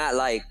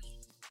like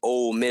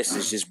Ole Miss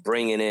is just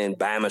bringing in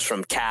Bama's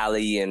from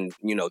Cali and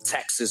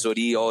Texas or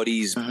all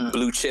these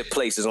blue chip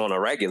places on a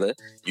regular.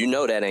 You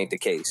know that ain't the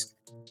case.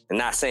 I'm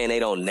not saying they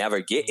don't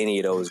never get any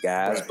of those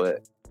guys, right.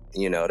 But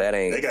that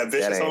ain't. They got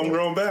vicious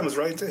homegrown Bama's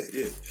right there.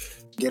 Yeah,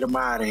 get them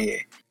out of here.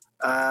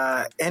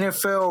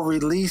 NFL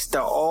released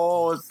the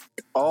all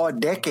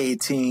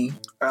decade team.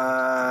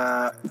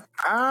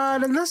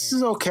 This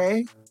is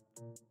okay.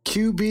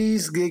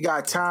 QBs, they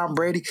got Tom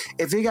Brady.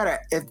 If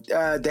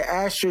the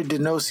asterisk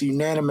denotes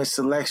unanimous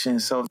selection,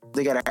 so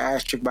they got an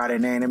asterisk by the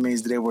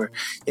enemies, they were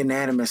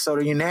unanimous. So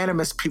the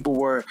unanimous people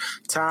were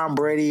Tom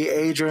Brady,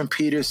 Adrian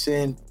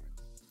Peterson,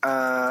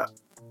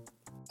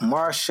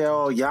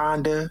 Marshall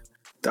Yonder,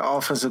 the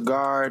offensive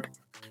guard,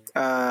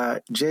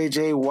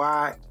 J.J.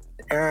 Watt,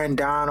 Aaron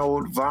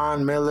Donald,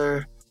 Von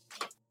Miller.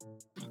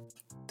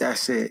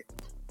 That's it.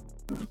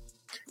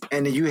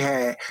 And then you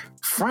had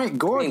Frank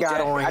Gore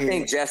got on here. I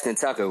think Justin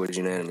Tucker was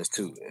unanimous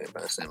too.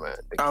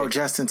 Oh,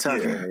 Justin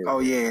Tucker. Yeah. Oh,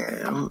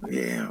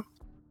 yeah.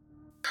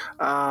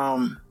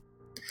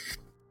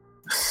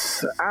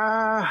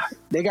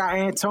 They got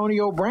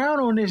Antonio Brown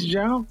on this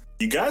jump.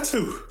 You got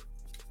to.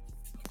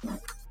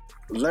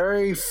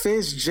 Larry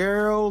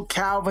Fitzgerald,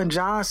 Calvin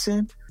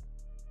Johnson.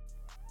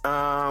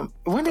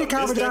 When did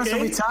Calvin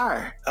Johnson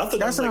retire? I thought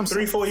that was like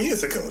 3-4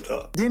 years ago,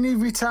 dog. Didn't he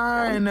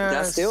retire in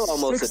that's still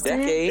almost 16? A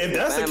decade. If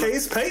that's the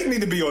case, Peyton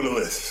need to be on the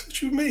list. What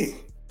you mean?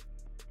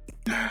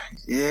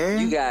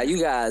 Yeah.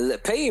 You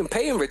got Peyton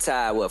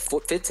retired what,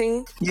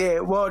 15?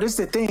 Yeah, well, this is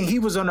the thing. He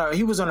was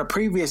on a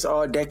previous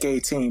all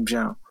decade team,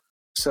 jump.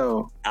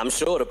 So I'm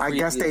sure the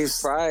previous, I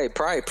guess they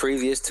probably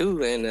previous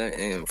too,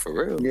 and for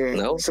real. Yeah.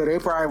 No? So they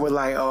probably were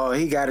like, oh,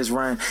 he got his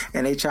run,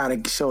 and they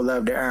trying to show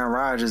love to Aaron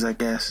Rodgers, I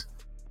guess.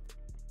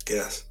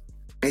 Yes.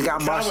 They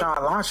got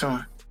Marshawn Lynch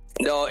on.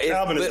 No,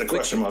 Calvin is the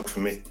question mark for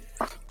me.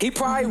 He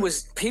probably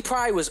was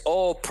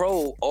all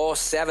pro all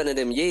 7 of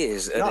them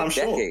years of the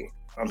decade.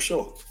 I'm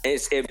sure.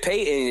 And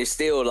Peyton is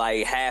still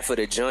like half of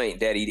the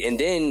joint that he, and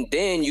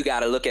then you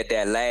got to look at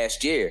that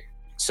last year.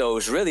 So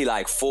it's really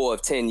like 4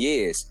 of 10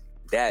 years.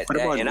 I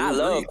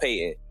love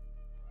Peyton.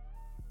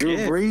 Drew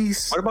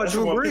Brees. What about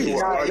Drew Brees?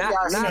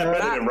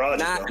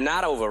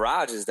 Not over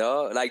Rodgers,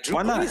 dog. Like Drew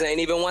Brees ain't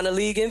even won a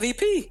league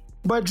MVP.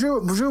 But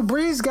Drew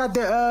Brees got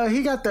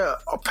the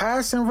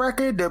passing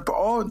record, the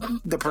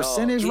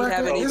percentage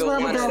record.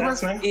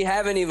 He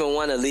haven't even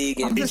won a league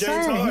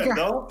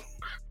MVP.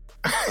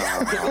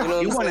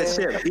 He won a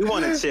chip. He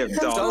won a chip,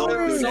 dog.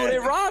 So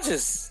did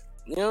Rodgers.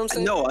 You know what I'm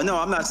saying? No,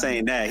 I'm not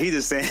saying that. He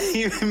just saying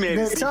he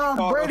made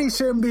Tom Brady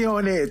shouldn't be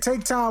on there.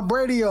 Take Tom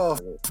Brady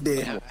off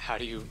there. How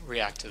do you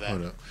react to that?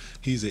 Hold up.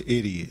 He's an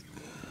idiot.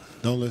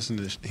 Don't listen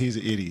to this. He's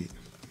an idiot.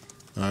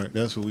 All right,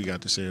 that's what we got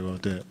to say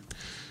about that.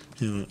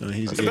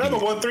 He's the Bama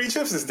won 3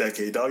 chips this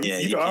decade, dog. Yeah,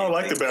 I don't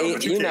like the Bama,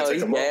 but you can't take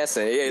he's them off.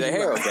 gassing. Yeah, the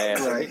hero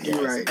gassing. Right,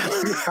 you're right.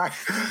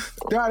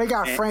 Dog, they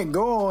got Frank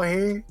Gore on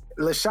here.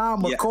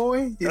 LaShawn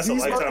McCoy. That's a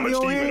Lifetime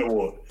Achievement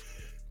Award.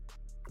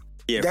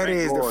 Yeah, That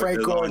is the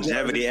Frank Gore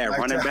longevity at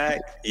running back.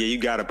 Yeah, you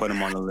got to put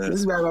him on the list.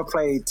 This man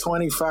played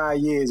 25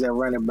 years at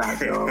running back,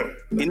 dog.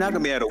 He's not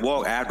gonna be able to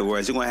walk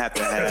afterwards. You're gonna have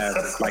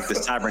like the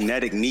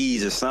cybernetic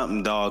knees or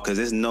something, dog. Because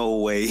there's no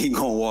way he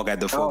gonna walk at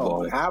the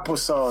football.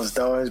 Applesauce,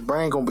 dog. His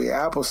brain gonna be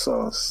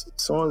applesauce as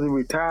soon as he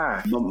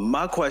retires. But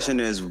my question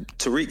is,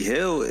 Tyreek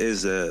Hill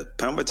is a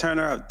punt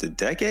returner of the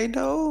decade,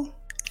 though.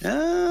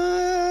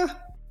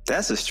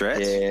 That's a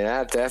stretch.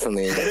 Yeah,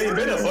 definitely. There's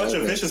been a bunch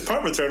of vicious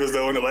punt returners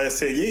though in the last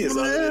 10 years.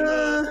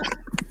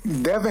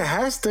 Devin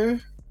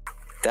Hester.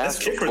 That's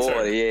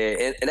before,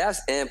 yeah,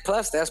 and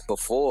plus that's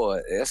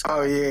before.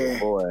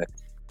 Before.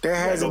 There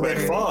hasn't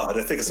been far. I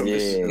think it's some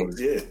vicious.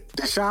 Yeah.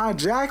 Deshaun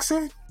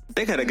Jackson.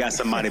 They could have got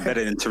somebody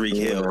better than Tyreek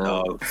Hill.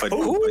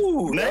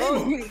 Who?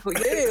 Name him.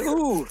 Yeah,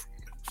 who?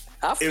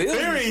 I feel in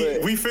theory, you,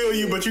 we feel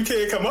you, but you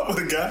can't come up with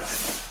a guy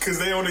because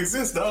they don't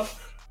exist, dog.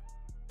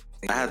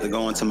 I have to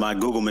go into my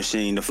Google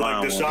machine to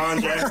find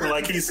Deshaun Jackson,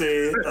 like he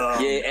said.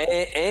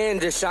 And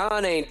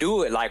Deshaun ain't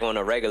do it like on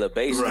a regular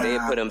basis. Right. They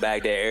put him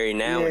back there every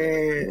now and then.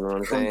 You know what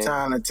I'm from saying?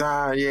 Time to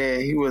time. Yeah,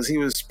 he was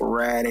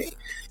sporadic.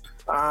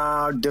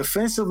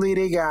 Defensively,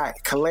 they got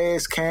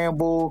Calais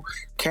Campbell,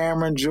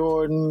 Cameron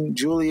Jordan,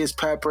 Julius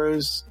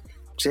Peppers,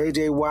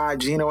 J.J. Watt,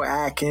 Geno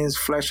Atkins,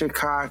 Fletcher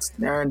Cox,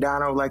 Aaron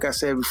Donald, like I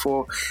said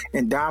before,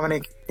 and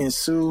Dominic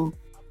Sue.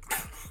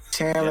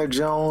 Chandler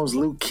Jones,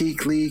 Luke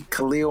Kuechly,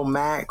 Khalil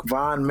Mack,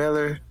 Von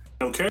Miller,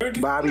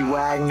 Bobby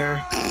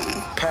Wagner,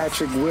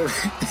 Patrick Willis,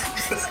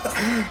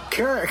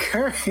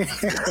 Kerrigan,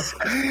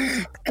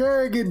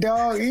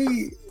 dog.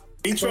 He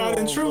tried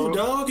and true,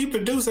 dog. He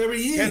produced every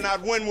year.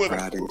 Cannot win with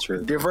him.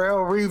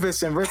 Darrell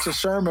Revis and Richard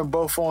Sherman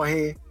both on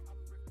here.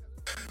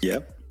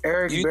 Yep.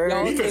 Eric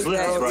Berry.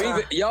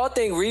 Y'all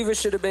think Revis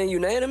should have been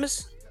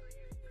unanimous?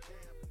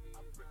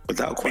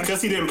 Without question.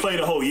 Because he didn't play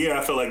the whole year,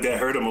 I feel like that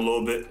hurt him a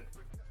little bit.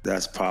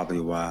 That's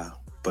probably why.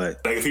 But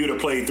like if he would have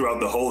played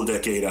throughout the whole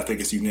decade, I think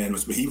it's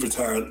unanimous. But he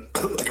retired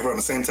like around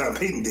the same time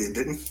Peyton did,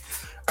 didn't he?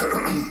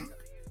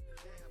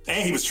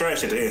 And he was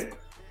trash at the end.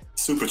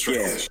 Super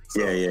trash.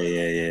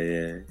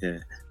 Yeah.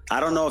 I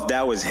don't know if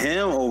that was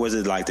him or was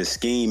it like the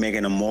scheme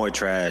making him more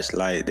trash.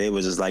 Like they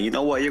was just like, you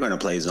know what, you're gonna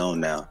play zone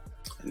now,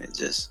 and it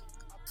just.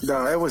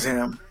 No, it was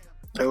him.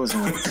 It was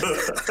him.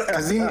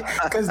 Because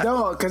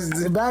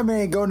the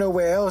Batman ain't go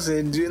nowhere else,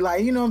 and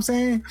like, you know what I'm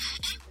saying.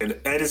 And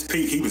at his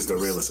peak, he was the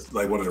realest,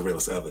 like one of the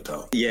realest ever,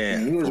 dog. Yeah,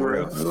 he was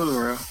real. He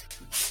was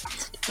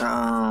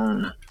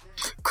real.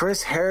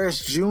 Chris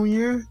Harris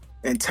Jr.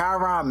 and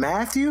Tyrann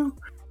Mathieu.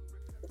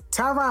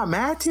 Tyrann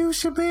Mathieu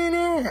should be in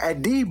there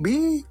at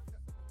DB.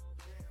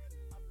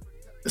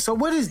 So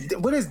what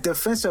is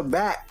defensive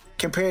back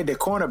compared to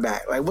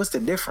cornerback? Like, what's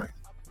the difference?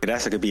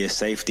 That's going to be a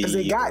safety.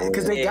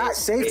 Because they got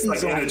safeties.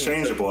 It's like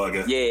interchangeable, I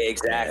guess. Yeah,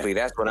 exactly.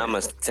 That's what I'm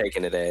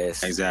taking it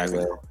as.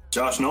 Exactly.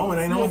 Josh Norman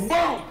ain't on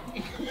phone.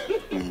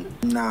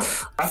 Nah.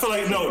 I feel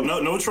like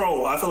no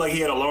troll. I feel like he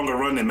had a longer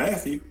run than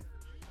Matthew.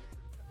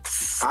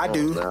 I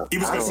do. He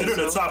was considered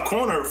a top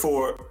corner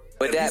for.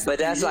 But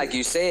that's like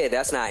you said.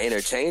 That's not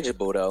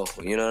interchangeable though.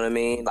 You know what I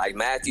mean? Like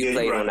Matthew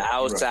played on the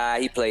outside.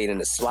 Right. He played in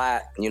the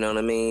slot. You know what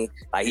I mean?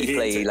 Like he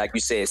played, like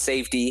you said,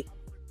 safety.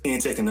 He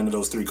ain't taking none of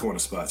those 3 corner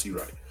spots. You're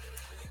right.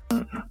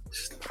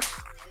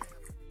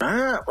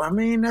 I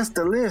mean, that's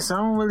the list. I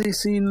don't really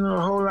see a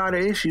whole lot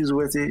of issues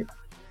with it.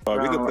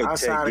 We could put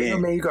outside of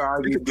him, you could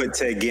argue. We could put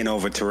Ted Ginn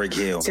over Tyreek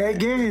Hill. Ted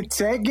Ginn.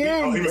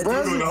 Oh, he was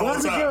doing the whole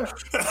time.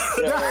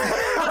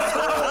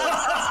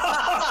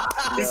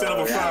 He said, I'm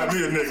going to find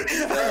me a nigga.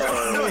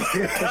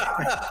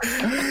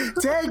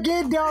 Ted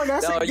Ginn, dog,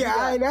 that's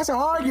that's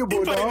arguable,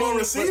 he dog. He played more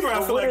receiver,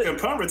 I feel like, than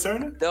punt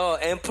returner. No,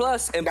 and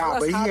plus, how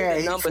do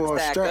the numbers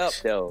stack up,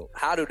 though?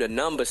 How do the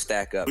numbers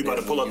stack up? We about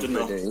to pull up the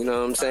numbers. You know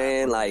what I'm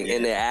saying? Like,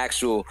 in the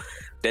actual...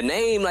 The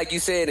name, like you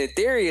said, in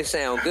theory, it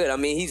sound good. I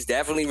mean, he's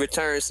definitely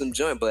returned some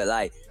joint, but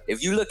like,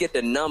 if you look at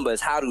the numbers,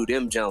 how do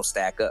them jumps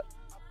stack up?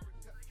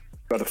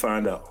 Got to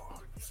find out.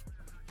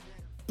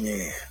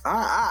 Yeah,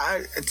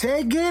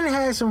 Ted Ginn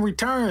had some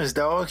returns,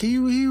 dog. He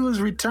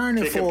was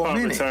returning for a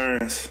minute.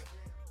 Returns.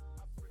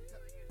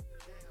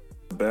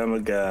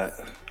 Bama got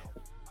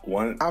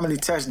one. How many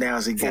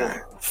touchdowns he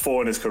got?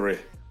 4 in his career.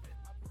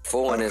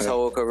 4 in his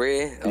whole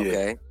career.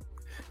 Okay. Yeah.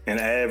 And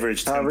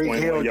average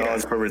 10.1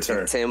 yards per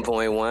return.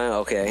 10.1,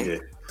 okay.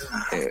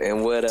 Yeah.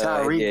 And what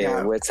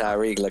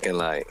Tyreek looking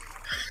like?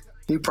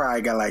 He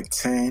probably got like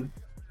 10.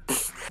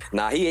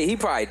 Nah, he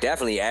probably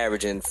definitely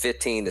averaging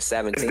 15 to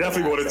 17. It's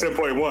definitely more than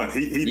 10.1.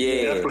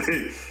 He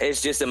definitely.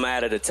 It's just a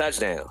matter of the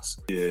touchdowns.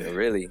 Yeah.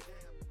 Really.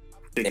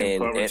 And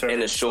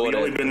the shorter.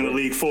 He's only been in the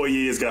league 4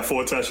 years, got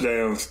 4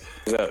 touchdowns.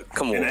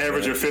 Come on. An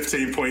average of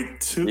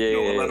 15.2,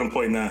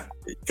 11.9.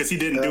 Because he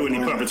didn't do any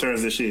punt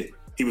returns this year.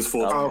 He was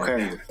full.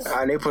 Okay.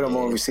 They put him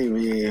on receiver.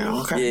 Yeah.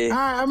 Okay. Yeah. All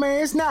right. I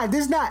mean, it's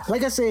not.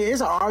 Like I said,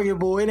 it's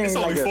arguable. It ain't It's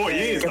like only 4 a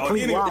years. He complete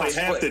didn't play wash.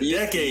 half the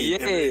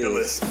decade in the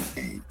list.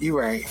 You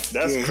right.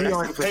 That's yeah,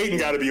 crazy. Peyton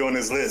got to be on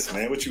this list,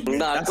 man. What you mean?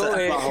 Nah, go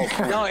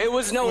ahead. No, it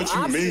was no What you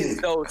options mean?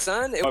 though,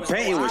 son. It But was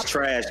Payton no was options.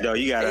 trash, though.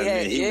 You got to Yeah,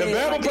 admit. yeah.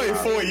 The Bama played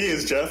 4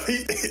 years, Jeff.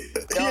 He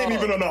ain't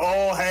even on the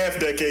all half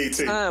decade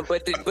team.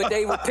 But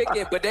they were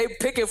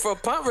picking for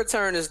punt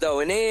returners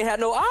though, and they ain't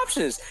had no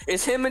options.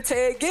 It's him and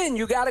Ted Ginn.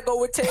 You got to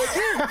go with Ted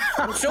Ginn.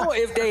 I'm sure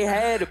if they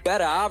had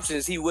better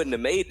options, he wouldn't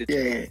have made the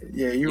team.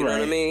 Yeah, You right. know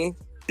what I mean?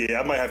 Yeah,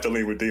 I might have to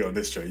lean with D on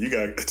this trade. You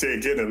got to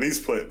get at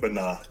least play, but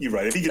nah, you're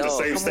right. If he get the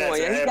same come stats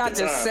on, at he half got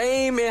the the time,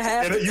 same in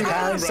half the you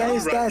time. right, Same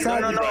stats.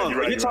 No.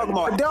 You're talking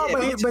about.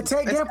 But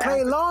Ted Ginn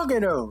played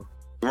longer though.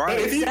 But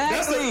if he,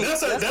 Exactly. that's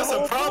the a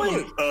whole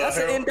problem. point. That's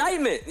an Harold.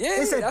 indictment.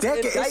 Yeah, It's a that's an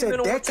decade. It's a indictment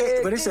on decade.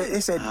 Ted But Ginn.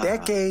 it's a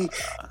decade.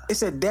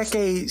 It's a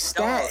decade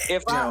stat.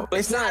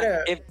 It's not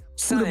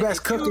who the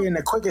best cooker in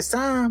the quickest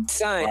time.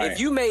 Son, Right. if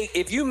you make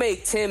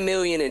 $10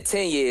 million in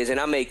 10 years and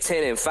I make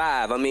 10 in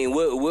 5, I mean,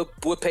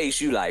 what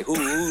pace you like? Who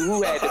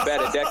had the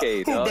better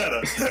decade? Who dog?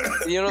 better?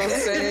 You know what I'm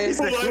saying?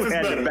 Who life is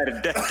better?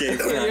 Better decade.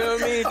 You know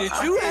what I mean? Did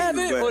you have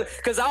it? But-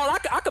 Because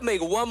I could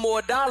make $1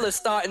 more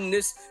starting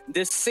this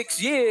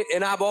 6th year,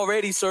 and I've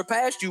already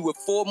surpassed you with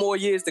 4 more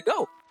years to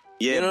go.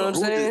 Yeah, You know what I'm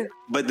saying?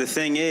 But the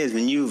thing is,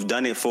 when you've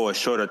done it for a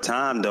shorter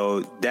time, though,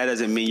 that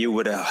doesn't mean you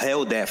would have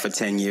held that for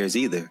 10 years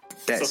either.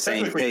 That So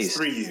same technically, it's pace.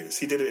 3 years.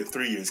 He did it in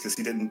 3 years because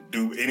he didn't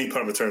do any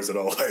punt returns at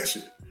all last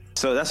year.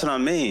 So that's what I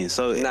mean.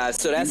 So Nah,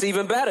 so that's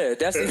even better.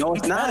 That's no, even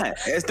it's not. better.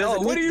 It No,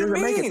 doesn't, what do you doesn't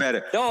mean? make it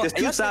better. No, There's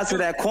two yes, sides to it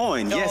that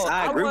coin. No, Yes,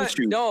 I agree with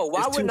you. No,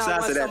 why There's two wouldn't I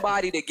sides want to that.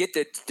 somebody to get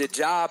the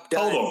job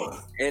done? Hold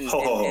on.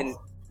 And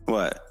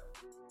What?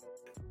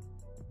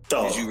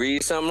 Dog. did you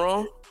read something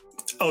wrong?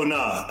 Oh,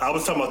 nah. I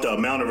was talking about the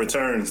amount of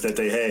returns that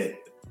they had.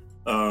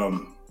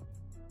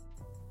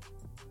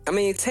 I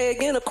mean, Ted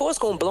Ginn, of course,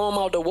 gonna blow him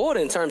out the water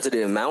in terms of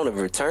the amount of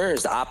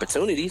returns, the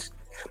opportunities.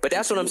 But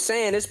that's what I'm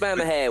saying. This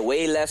Bama had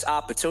way less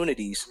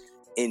opportunities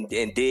and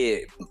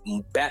did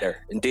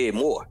better and did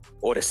more,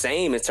 or the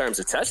same in terms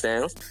of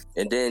touchdowns.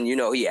 And then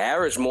he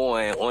averaged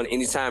more on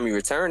any time he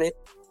returned it.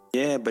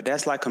 Yeah, but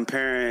that's like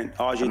comparing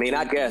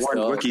I guess, one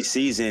though. rookie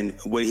season,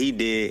 what he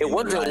did. It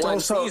wasn't one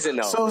season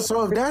though.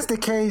 So if that's the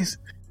case,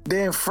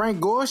 then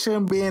Frank Gore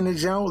shouldn't be in the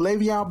jump.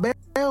 Le'Veon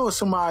Bell or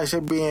somebody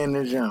should be in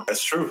the jump.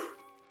 That's true.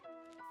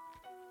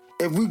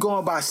 If we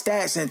going by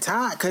stats and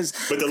time, because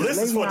But the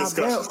list is for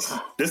discussions.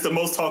 This is the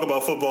most talk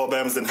about football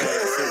Bama's been had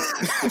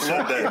since the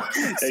shutdown.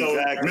 So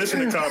Exactly.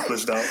 mission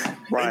accomplished, dog.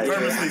 Right, They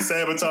purposely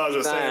sabotage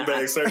or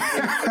sandbag certain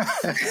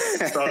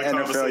things. Start a NFL,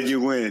 conversation.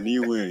 you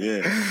win,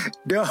 yeah.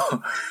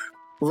 Yo,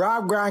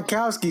 Rob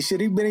Gronkowski,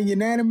 should he been in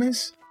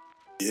unanimous?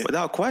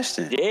 Without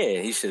question. Yeah,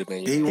 he should have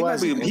been.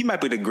 He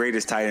might be the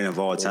greatest tight end of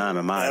all time,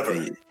 in my Ever.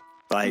 opinion.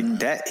 Like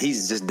that,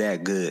 he's just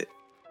that good.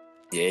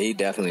 Yeah, he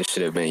definitely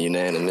should have been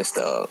unanimous,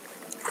 dog.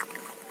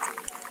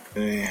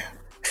 Yeah.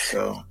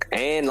 So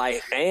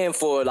And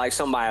for like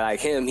somebody like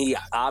him, he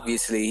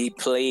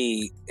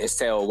played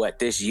until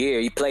this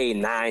year. He played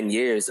 9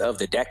 years of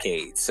the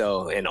decade.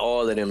 So in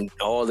all of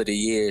the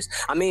years.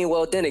 I mean,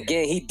 well, then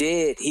again,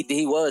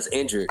 he was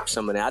injured.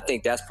 Some of that. I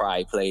think that's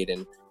probably played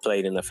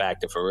in the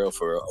factor for real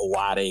for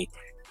why they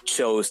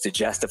chose to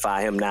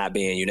justify him not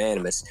being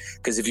unanimous.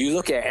 Because if you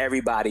look at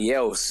everybody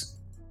else,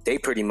 they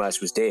pretty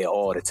much was there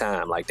all the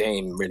time. Like they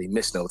ain't really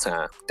missed no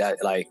time. That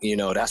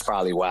that's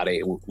probably why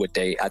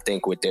I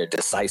think what their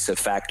decisive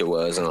factor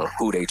was on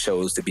who they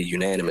chose to be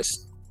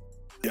unanimous.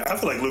 Yeah, I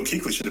feel like Luke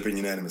Kuechly should have been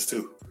unanimous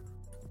too.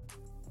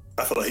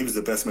 I feel like he was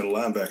the best middle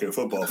linebacker in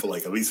football for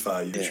like at least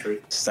 5 years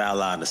straight.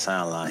 Sideline to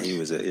sideline,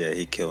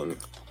 he killed it.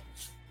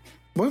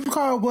 what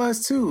Carl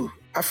was too.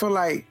 I feel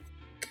like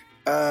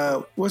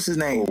what's his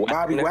name?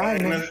 Bobby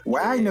Wagner.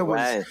 Wagner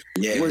was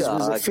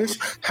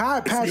official. How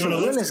did Patrick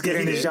Willis get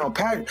in this jump?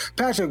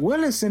 Patrick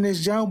Willis in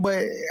this jump,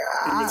 but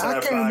I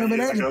can't remember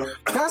that.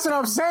 That's what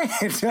I'm saying.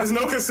 There's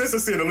no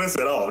consistency in the list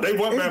at all. They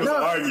want Bama to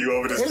argue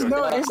over this. There's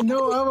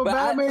no other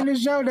Bama in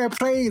this jump that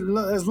played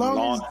as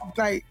long as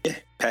like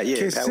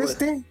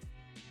consistent.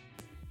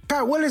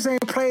 Pat Willis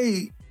ain't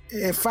played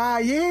in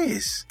 5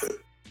 years.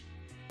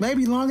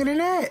 Maybe longer than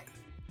that.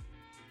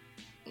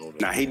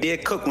 Now he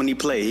did cook when he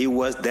played. He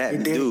was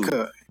that dude.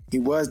 He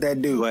was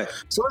that dude. But,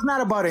 so it's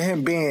not about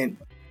him being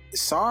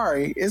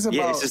sorry. It's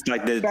about it's just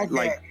like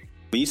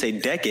when you say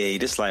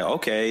decade, it's like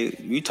okay,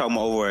 you talking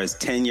about over a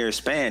 10-year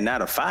span,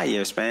 not a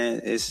 5-year span.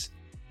 It's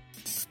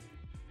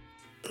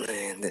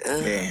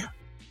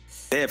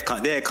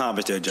they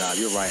accomplished their job.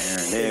 You're right,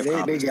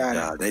 Aaron. They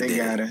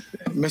got it.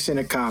 Mission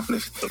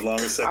accomplished. The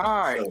longest second.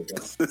 All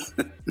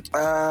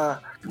right.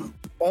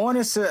 On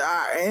to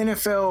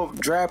NFL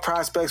draft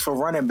prospects for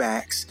running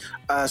backs.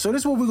 So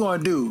this is what we're going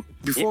to do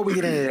before we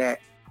get into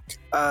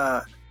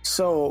that.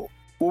 So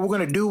what we're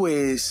going to do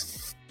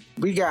is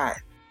we got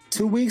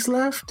 2 weeks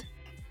left.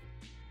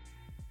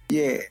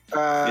 Yeah.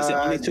 Is it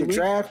only 2 weeks?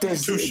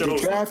 The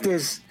draft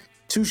is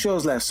 2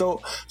 shows left.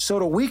 So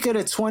the week of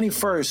the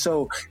 21st.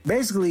 So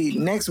basically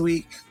next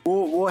week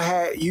we'll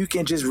have, you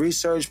can just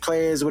research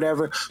players,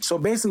 whatever. So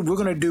basically we're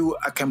gonna do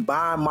a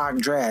combined mock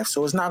draft.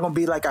 So it's not gonna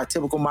be like our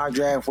typical mock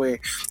draft where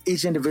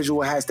each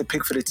individual has to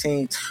pick for the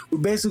team. We're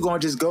basically gonna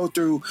just go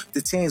through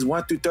the teams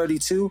 1 through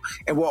 32,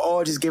 and we'll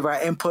all just give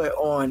our input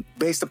on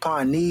based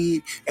upon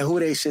need and who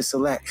they should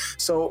select.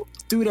 So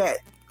through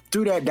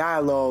that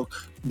dialogue,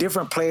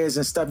 different players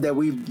and stuff that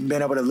we've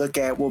been able to look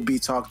at will be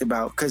talked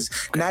about, because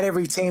not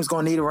every team's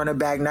going to need a running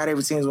back, not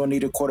every team's going to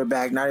need a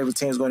quarterback, not every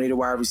team's going to need a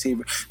wide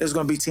receiver. There's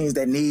going to be teams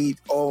that need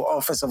all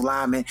offensive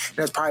linemen, and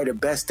that's probably the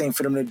best thing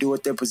for them to do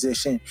at their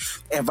position,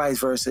 and vice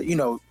versa.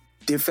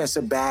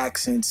 Defensive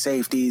backs and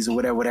safeties or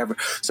whatever.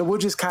 So we'll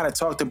just kind of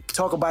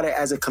talk about it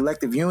as a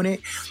collective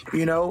unit,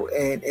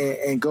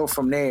 and go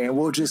from there. And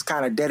we'll just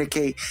kind of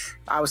dedicate,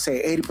 I would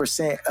say,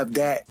 80% of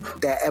that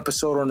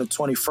episode on the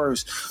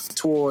 21st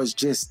towards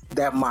just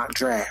that mock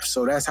draft.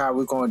 So that's how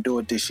we're going to do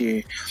it this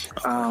year,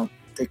 to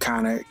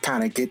kind of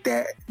get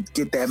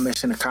that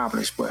mission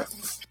accomplished. But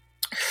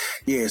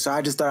yeah, so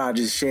I just thought I'd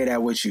just share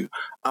that with you.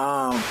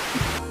 The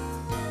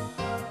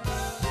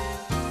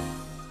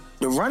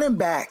running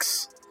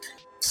backs.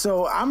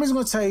 So I'm just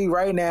going to tell you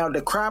right now, the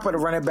crop of the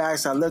running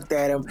backs, I looked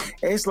at them,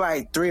 it's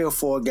like 3 or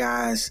 4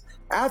 guys.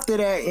 After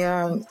that,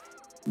 young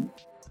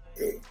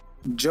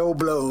Joe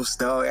blows,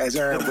 dog, as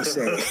Aaron would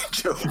say.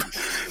 Joe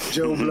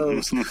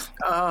blows.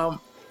 I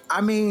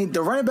mean,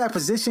 the running back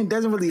position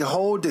doesn't really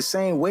hold the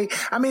same weight.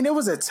 I mean, there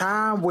was a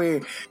time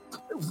where,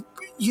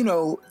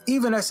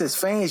 even us as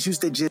fans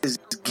used to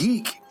just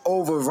geek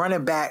over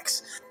running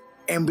backs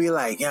and be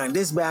like,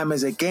 this Bama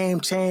is a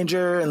game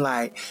changer, and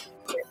like,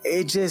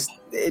 it just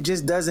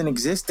doesn't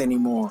exist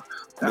anymore.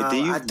 But do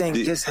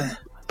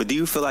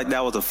you feel like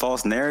that was a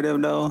false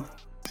narrative, though,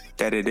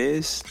 that it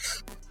is?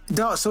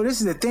 No, so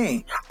this is the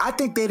thing. I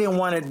think they didn't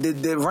want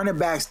the running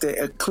backs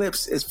to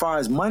eclipse, as far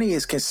as money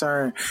is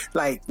concerned,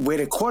 like where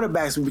the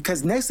quarterbacks,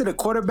 because next to the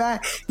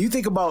quarterback, you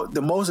think about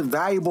the most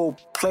valuable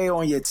player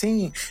on your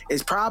team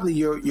is probably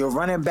your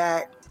running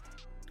back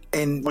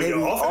and maybe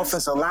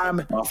offensive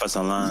lineman.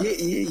 Offensive line.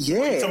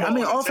 Yeah. I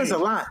mean, offensive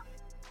line.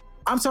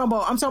 I'm talking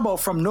about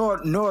from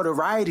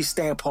notoriety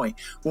standpoint.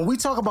 When we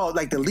talk about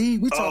like the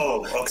league, we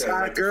talk about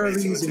Todd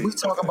Gurley's, and we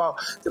talk about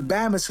the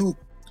Bamas who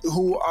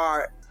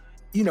are,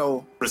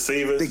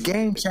 receivers, the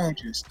game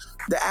changers,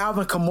 the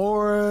Alvin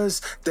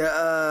Kamoras,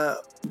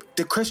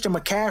 the Christian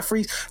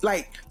McCaffreys.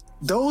 Like,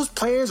 those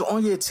players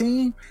on your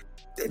team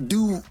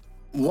do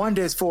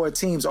wonders for a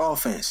team's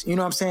offense. You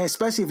know what I'm saying?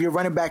 Especially if you're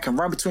running back and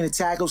run between the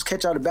tackles,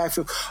 catch out the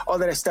backfield, all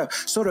that stuff.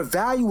 So the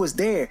value was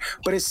there,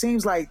 but it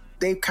seems like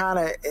they've kind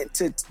of,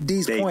 to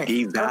D's point,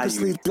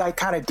 purposely like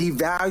kind of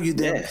devalued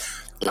them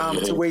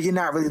to where you're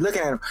not really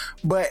looking at them.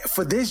 But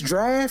for this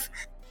draft,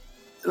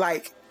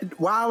 like,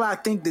 while I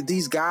think that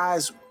these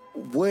guys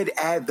would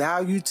add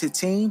value to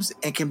teams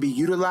and can be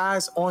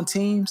utilized on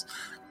teams,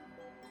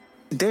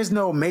 there's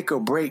no make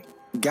or break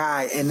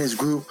guy in this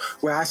group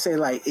where I say,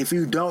 like, if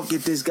you don't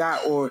get this guy,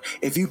 or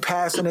if you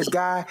pass on this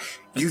guy,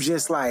 you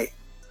just like,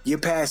 you're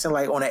passing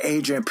like on an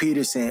Adrian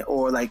Peterson,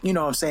 or like, a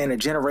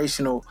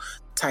generational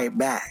type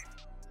back.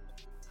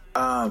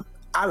 I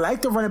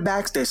like the running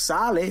backs. They're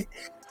solid.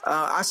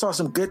 I saw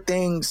some good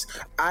things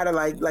out of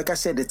like I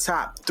said, the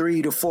top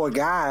 3 to 4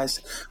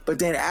 guys, but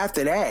then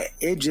after that,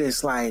 it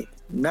just like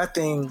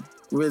nothing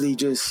really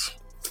just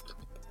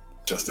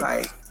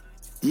like.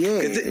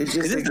 Yeah, this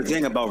is the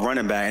thing about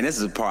running back, and this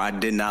is the part I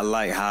did not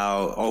like,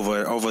 how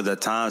over the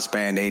time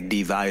span they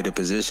devalue the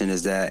position,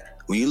 is that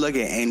when you look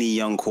at any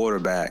young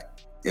quarterback,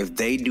 if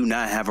they do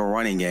not have a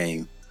running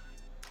game,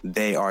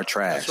 they are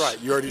trash. That's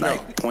right. You already know.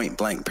 Point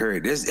blank,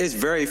 period. It's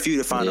very few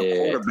to find a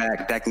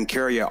quarterback that can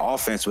carry your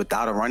offense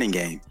without a running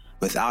game,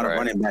 without a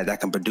running back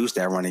that can produce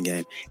that running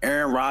game.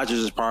 Aaron Rodgers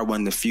is probably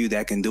one of the few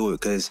that can do it,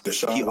 because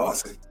Deshaun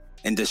Watson.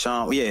 And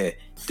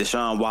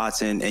Deshaun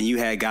Watson, and you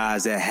had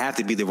guys that have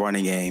to be the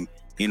running game,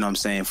 you know what I'm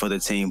saying, for the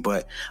team.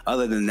 But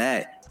other than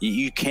that,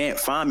 you can't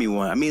find me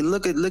one. I mean,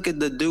 look at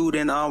the dude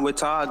with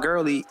Todd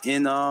Gurley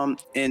in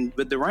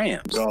with the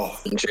Rams.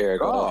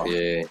 Jared Goff,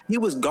 yeah. He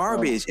was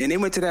garbage, and they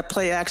went to that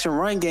play action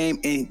run game,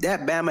 and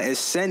that Bama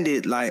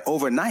ascended like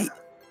overnight.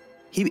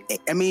 Even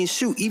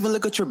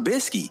look at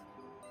Trubisky.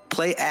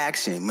 Play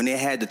action when they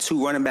had the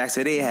 2 running backs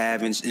that they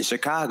have in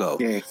Chicago.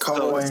 Yeah,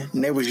 Cohen,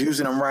 and they was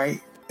using them right.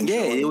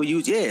 Yeah, it would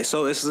use. Yeah,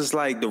 so it's just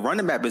like the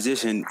running back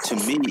position to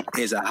me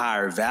is a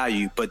higher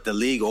value, but the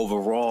league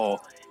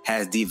overall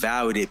has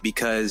devalued it,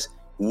 because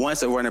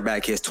once a running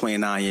back hits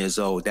 29 years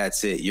old,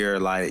 that's it. You're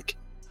like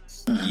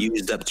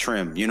used up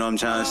trim. You know what I'm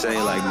trying to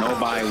say? Like,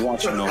 nobody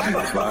wants you no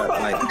more, bro.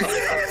 Like,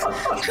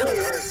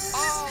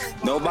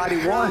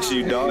 nobody wants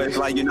you, dog. It's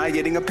like you're not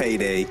getting a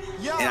payday,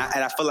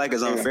 and I feel like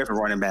it's unfair for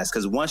running backs,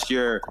 because once if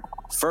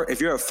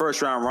you're a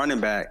first round running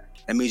back,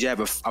 that means you have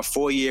a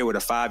 4-year with a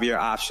 5-year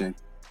option.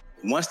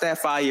 Once that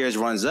 5 years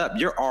runs up,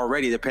 you're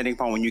already, depending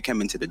upon when you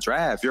come into the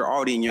draft, you're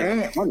already in your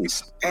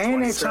 20s.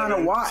 And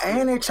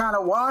they're trying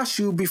to wash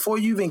you before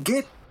you even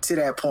get to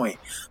that point.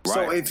 Right.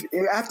 So if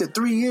after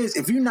 3 years,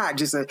 if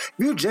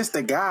you're just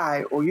a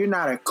guy or you're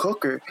not a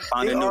cooker,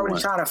 they're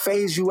already trying to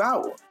phase you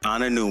out.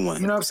 On a new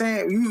one. You know what I'm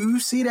saying? You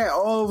see that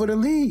all over the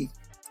league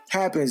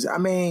happens. I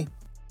mean,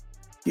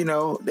 you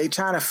know, they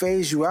trying to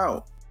phase you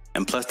out.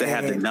 And plus they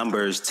have the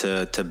numbers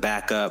to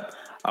back up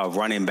a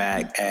running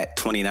back at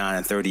 29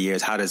 and 30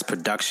 years. How does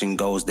production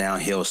goes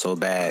downhill so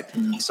bad?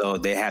 So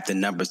they have the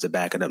numbers to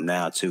back it up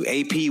now too.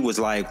 AP was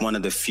like one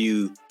of the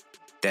few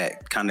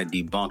that kind of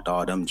debunked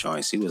all them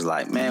joints. He was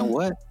like, man,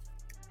 what?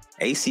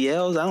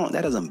 ACLs?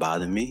 That doesn't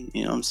bother me.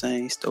 You know what I'm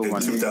saying? He's still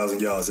running 2,000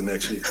 yards the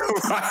next year.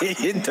 Right.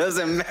 It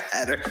doesn't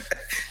matter.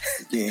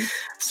 Yeah.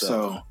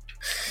 So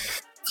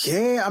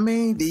yeah, I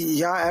mean,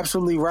 y'all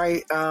absolutely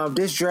right.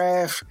 This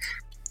draft,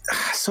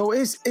 so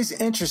it's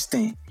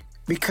interesting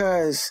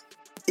because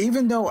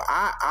even though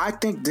I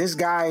think this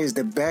guy is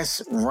the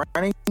best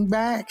running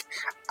back,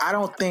 I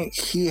don't think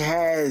he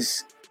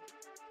has.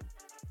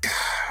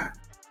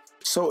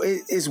 So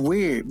it's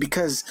weird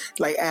because,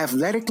 like,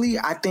 athletically,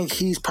 I think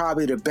he's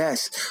probably the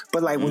best.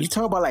 But, like, when you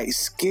talk about, like,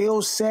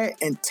 skill set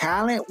and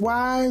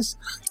talent-wise,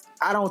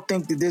 I don't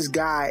think that this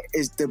guy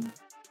is the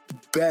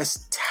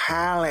best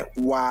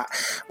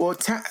talent-wise. Well,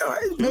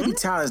 maybe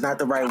talent is not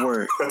the right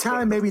word.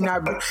 Talent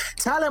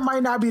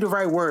might not be the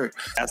right word.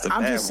 That's the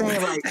I'm bad just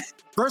saying, word. like,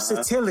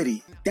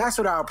 versatility. That's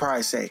what I'll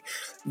probably say.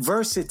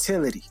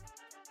 Versatility.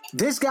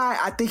 This guy,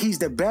 I think he's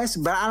the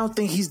best, but I don't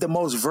think he's the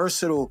most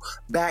versatile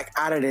back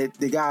out of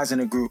the guys in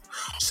the group.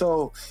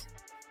 So,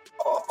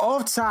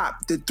 off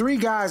top, the three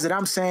guys that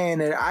I'm saying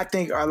that I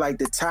think are like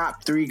the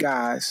top three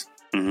guys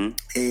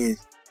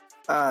is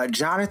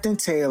Jonathan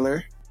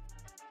Taylor.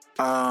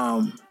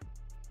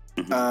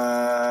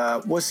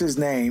 What's his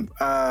name?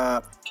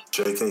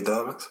 J.K.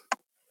 Dobbins.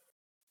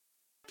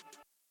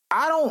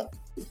 I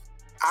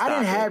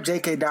didn't have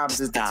J.K. Dobbins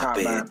as the top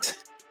line.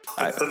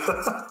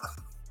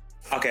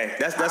 Okay,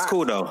 that's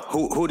cool though.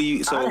 Who do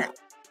you? So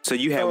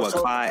you had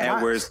Clyde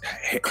Edwards,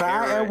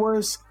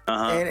 Edwards,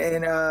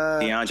 and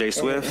DeAndre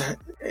Swift,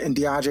 and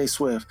DeAndre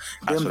Swift.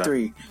 Them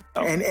three,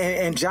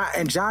 and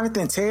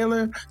Jonathan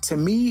Taylor to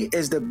me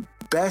is the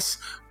best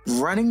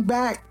running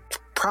back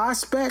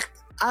prospect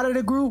out of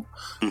the group,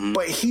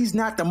 but he's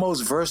not the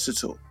most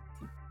versatile.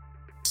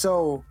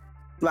 So,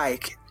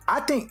 like, I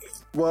think,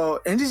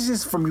 well, and this is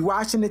just from you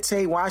watching the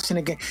tape, watching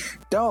the game,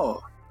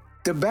 dog.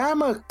 The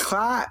Bama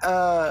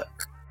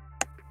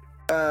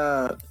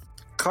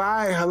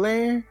Clyde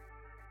Hilaire.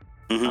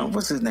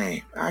 What's his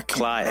name?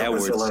 Clyde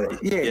Edwards.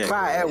 Yeah,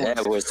 Clyde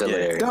Edwards.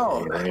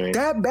 Dog,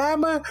 that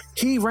Bama,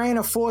 he ran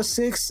a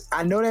 4.6.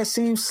 I know that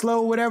seems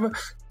slow, whatever.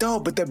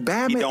 Dog, but the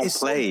Bama is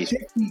play. So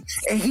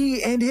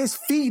and his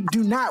feet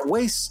do not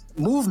waste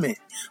movement.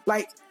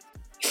 Like,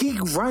 he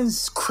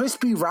runs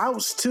crispy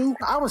routes too.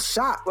 I was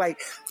shocked. Like,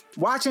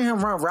 watching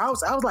him run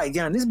routes, I was like,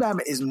 yeah, this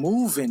Bama is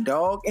moving,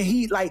 dog. And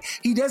he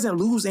doesn't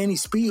lose any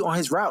speed on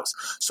his routes.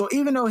 So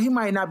even though he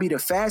might not be the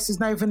fastest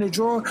knife in the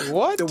drawer,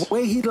 the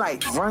way he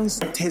like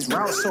runs his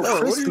routes so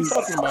crispy. What are you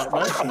talking about,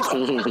 man?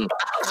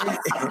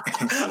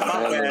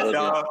 My bad,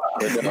 dog.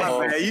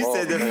 My bad. You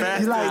said the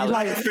fastest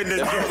knife in the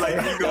drawer. Like,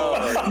 you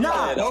go.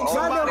 Nah, y'all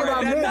know what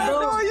I meant,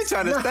 bro. You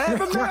trying to stab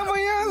him now,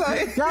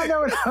 like? Y'all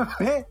know what I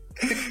meant.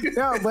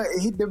 No, but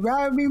the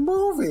Bama be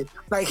moving.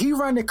 Like, he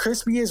run the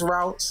crispiest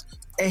routes.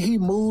 And he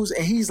moves,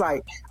 and he's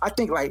like, I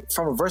think, like,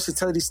 from a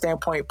versatility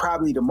standpoint,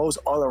 probably the most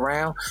all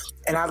around.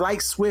 And I like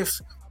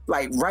Swift,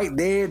 like, right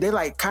there. They're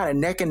like kind of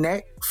neck and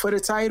neck for the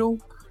title.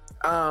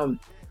 But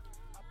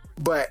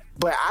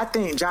I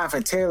think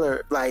Jonathan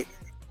Taylor, like,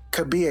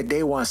 could be a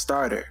day one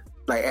starter,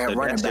 like, at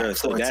running back.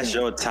 So that's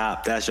your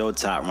top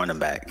running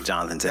back,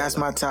 Jonathan Taylor. That's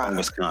my top. From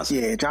Wisconsin.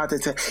 Yeah, Jonathan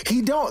Taylor.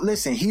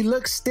 He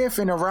looks stiff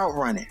in the route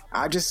running.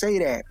 I just say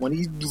that. When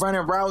he's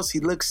running routes, he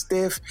looks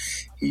stiff.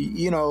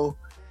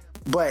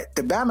 But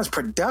the Bama's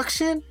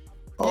production,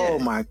 oh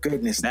my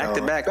goodness,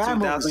 back-to-back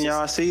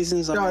 2,000-yard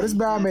seasons. This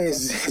Bama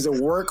is a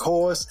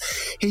workhorse.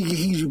 He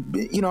you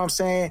know what I'm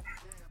saying?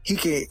 He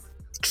can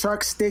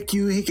truck stick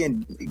you. He can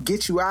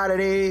get you out of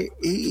there.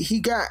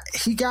 He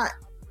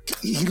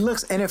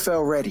looks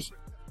NFL ready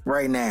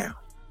right now.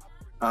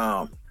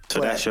 So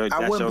that's your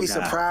I wouldn't be guy.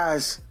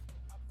 surprised.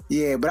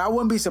 Yeah, but I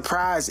wouldn't be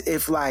surprised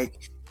if,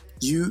 like,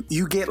 you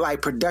get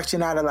like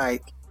production out of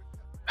like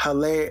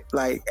Hilaire,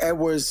 like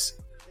Edwards.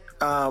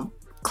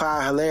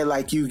 Clyde Hilaire,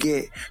 like you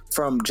get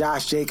from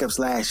Josh Jacobs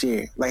last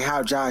year, like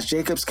how Josh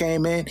Jacobs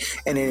came in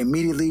and then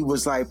immediately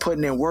was like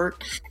putting in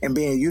work and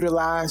being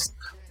utilized.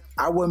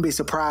 I wouldn't be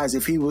surprised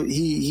if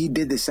he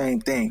did the same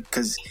thing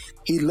because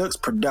he looks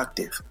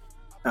productive.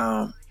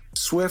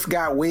 Swift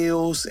got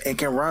wheels and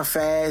can run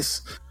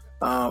fast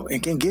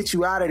and can get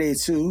you out of there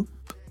too.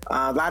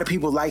 A lot of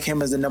people like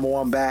him as the number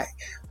one back.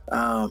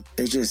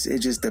 It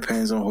just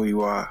depends on who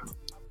you are.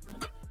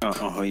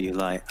 Who you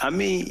like? I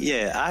mean,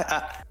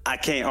 yeah, I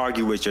can't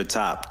argue with the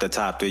top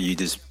three. You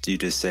just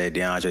said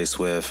DeAndre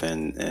Swift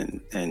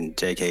and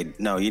JK.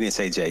 No, you didn't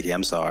say JK.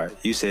 I'm sorry.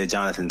 You said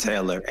Jonathan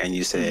Taylor and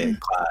you said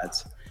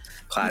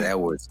Clyde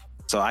Edwards.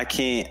 So I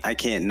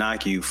can't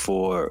knock you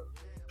for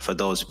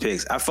those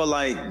picks. I feel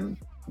like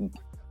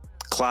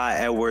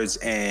Clyde Edwards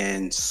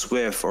and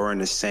Swift are in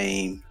the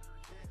same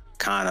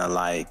kind of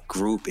like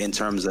group in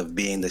terms of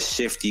being the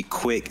shifty,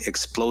 quick,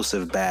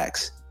 explosive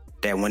backs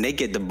that when they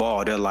get the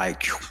ball, they're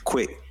like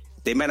quick.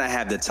 They may not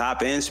have the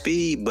top end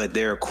speed, but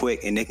they're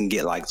quick and they can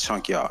get like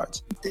chunk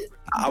yards.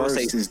 I would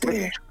say is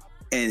there.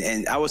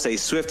 And I would say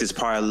Swift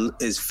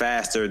is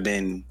faster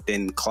than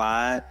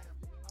Clyde.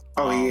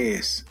 Oh, he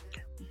is.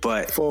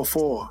 But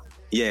 4.4.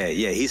 Yeah,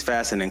 he's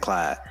faster than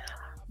Clyde.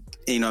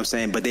 You know what I'm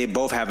saying? But they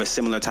both have a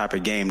similar type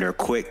of game. They're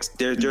quick.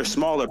 They're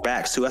smaller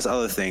backs too. That's the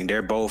other thing.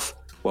 They're both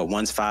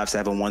one's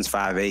 5'7", one's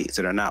 5'8",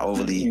 so they're not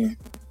overly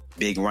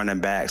big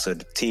running backs. So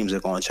the teams are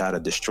going to try to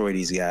destroy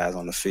these guys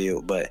on the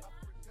field. But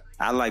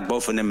I like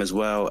both of them as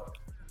well.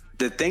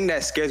 The thing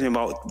that scares me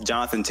about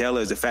Jonathan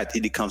Taylor is the fact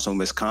that he comes from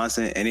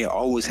Wisconsin, and he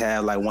always had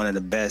like one of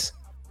the best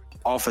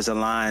offensive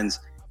lines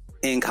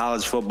in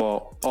college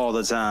football all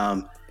the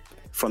time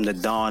from the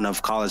dawn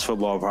of college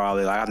football,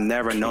 probably. Like, I've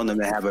never known them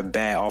to have a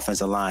bad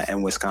offensive line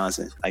in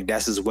Wisconsin. Like,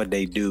 that's just what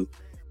they do.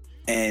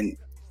 And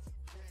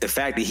the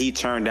fact that he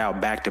turned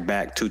out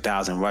back-to-back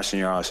 2,000 rushing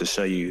yards to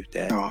show you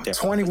that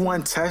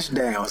 21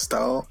 touchdowns,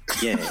 dog.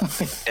 Yeah,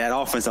 that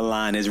offensive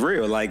line is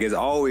real. Like, it's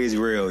always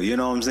real. You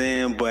know what I'm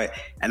saying?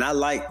 And I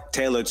like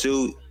Taylor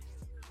too.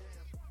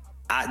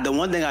 The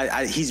one thing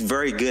he's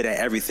very good at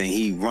everything.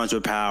 He runs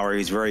with power.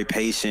 He's very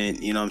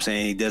patient. You know what I'm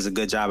saying? He does a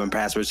good job in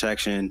pass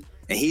protection.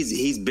 And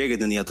he's bigger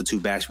than the other two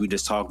backs we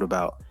just talked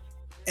about.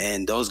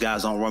 And those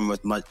guys don't run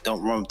with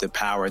the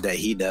power that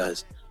he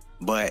does.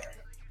 But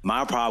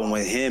my problem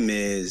with him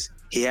is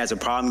he has a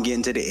problem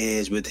getting to the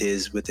edge with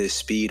his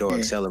speed or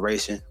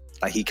acceleration.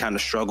 Like, he kind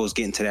of struggles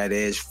getting to that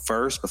edge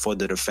first before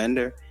the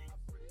defender.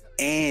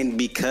 And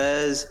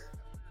because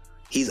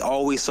he's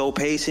always so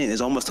patient,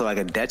 it's almost to like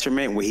a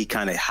detriment where he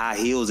kind of high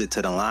heels it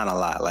to the line a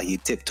lot. Like, he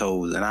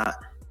tiptoes. And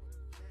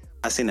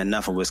I've seen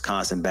enough of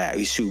Wisconsin back.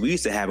 We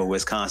used to have a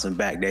Wisconsin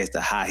back that's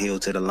the high heel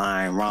to the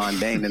line, Ron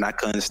Dane, and I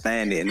couldn't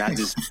stand it. And I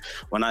just,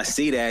 when I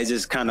see that, it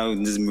just kind of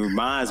just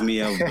reminds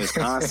me of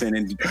Wisconsin.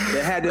 And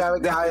they had this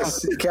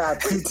got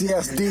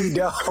PTSD,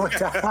 dog.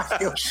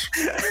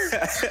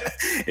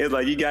 It's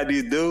like you got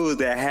these dudes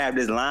that have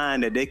this line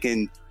that they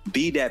can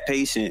be that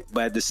patient,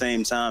 but at the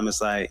same time,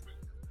 it's like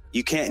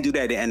you can't do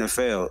that in the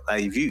NFL.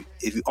 Like, if you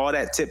all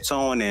that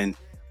tiptoeing, and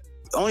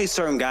only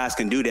certain guys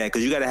can do that,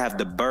 because you got to have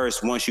the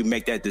burst once you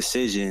make that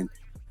decision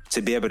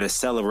to be able to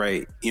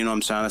accelerate. You know what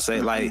I'm trying to say?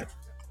 Mm-hmm. Like,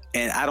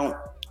 and I don't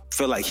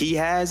feel like he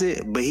has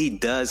it, but he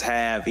does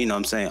have, you know what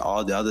I'm saying,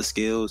 all the other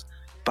skills.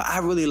 But I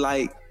really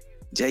like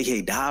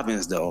J.K.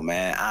 Dobbins, though,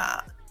 man.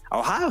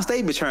 Ohio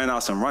State be turning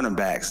out some running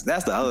backs.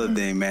 That's the other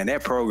thing, man.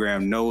 That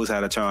program knows how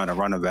to turn a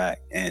running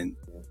back. And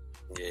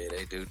yeah,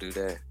 they do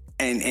that.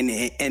 And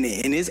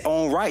in his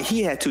own right,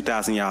 he had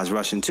 2,000 yards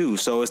rushing too.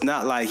 So it's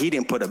not like he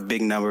didn't put up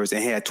big numbers,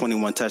 and he had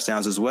 21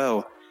 touchdowns as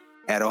well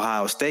at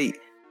Ohio State.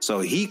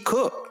 So he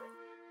cooked,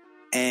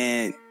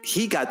 and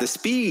he got the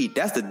speed.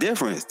 That's the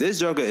difference. This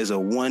joker is a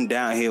one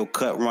downhill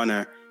cut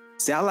runner.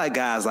 See, I like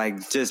guys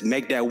like just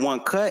make that one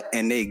cut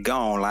and they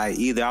gone. Like,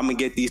 either I'm gonna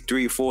get these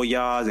 3-4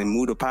 yards and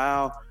move the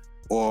pile,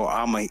 or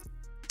I'm gonna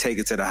take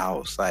it to the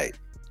house. Like,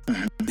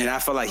 and I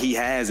feel like he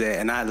has that,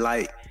 and I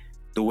like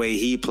the way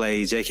he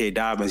plays. J.K.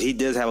 Dobbins, he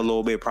does have a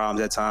little bit of problems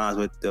at times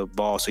with the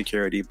ball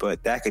security,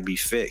 but that could be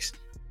fixed.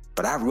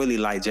 But I really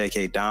like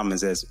J.K.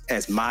 Dobbins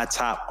as my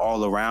top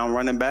all-around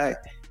running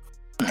back,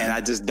 and I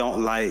just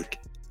don't like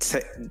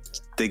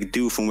the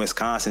dude from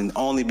Wisconsin,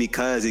 only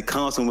because it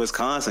comes from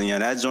Wisconsin. You know,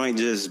 that joint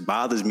just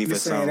bothers me for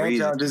some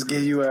reason. That just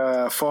give you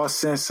a false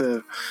sense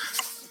of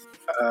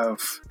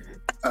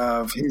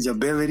his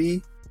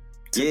ability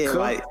to cook.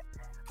 Like,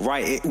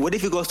 right. What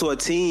if he goes to a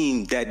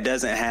team that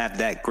doesn't have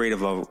that great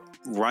of a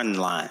run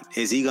line?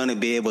 Is he going to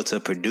be able to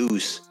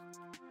produce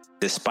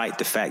despite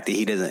the fact that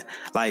he doesn't?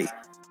 Like,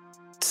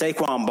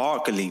 Saquon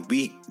Barkley,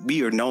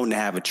 we are known to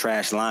have a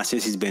trash line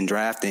since he's been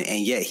drafted, and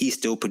yet he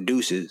still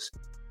produces.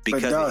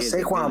 Because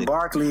Saquon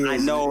Barkley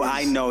is...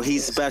 I know.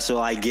 He's special.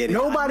 I get it.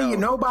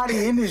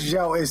 Nobody in this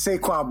show is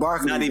Saquon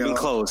Barkley. Not even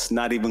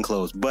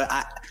close. But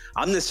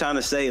I'm just trying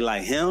to say,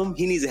 like, him,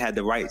 he needs to have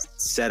the right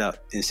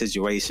setup and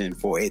situation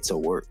for it to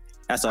work.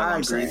 That's all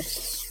I'm saying.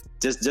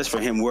 Just for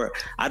him work.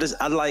 I just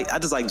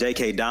like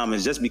J.K.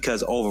 Dobbins just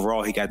because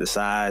overall he got the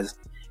size,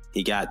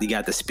 he got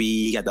the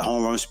speed, he got the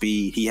home run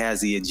speed, he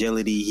has the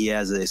agility, he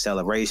has the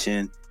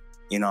acceleration.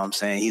 You know what I'm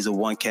saying? He's a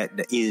one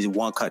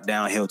cut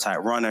downhill type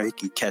runner. He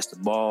can catch the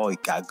ball. He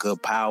got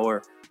good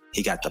power.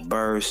 He got the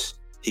burst.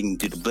 He can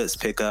do the blitz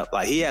pickup.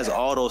 Like, he has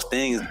all those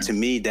things to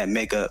me that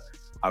make a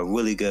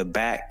really good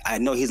back. I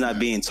know he's not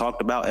being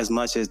talked about as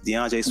much as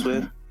DeAndre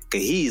Swift,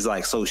 because he's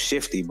like so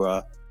shifty,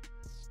 bro.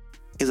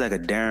 He's like a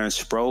Darren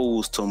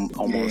Sproles to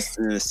almost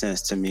in a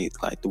sense to me,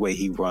 like the way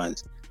he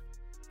runs.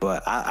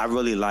 But I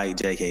really like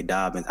J.K.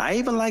 Dobbins. I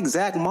even like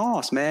Zach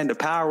Moss, man, the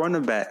power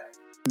running back.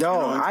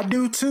 Dog, I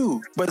do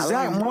too. But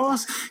Zach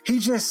Moss,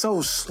 he's just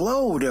so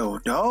slow though,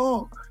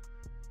 dog.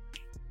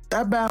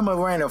 That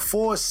Bama ran a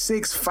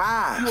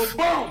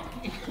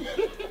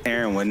 4.65.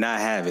 Aaron would not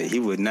have it. He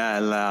would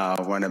not allow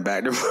a running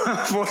back to run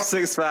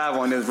 4.65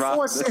 on this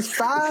roster.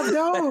 4.65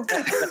 though.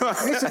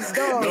 It's a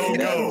dog.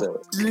 No.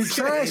 The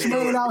trash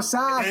made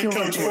outside can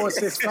run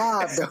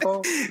 4.65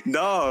 though.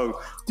 Dog.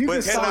 You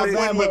But can Cannot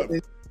stop win with that.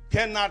 him.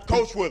 Cannot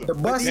coach with him. The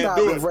bus Can't stop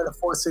do was it. running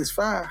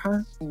 4.65, huh?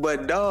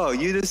 But dog,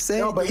 you just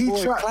said No, but he your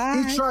boy truck.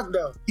 Clyde. He truck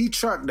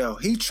though.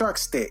 He truck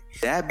stick.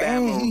 That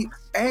And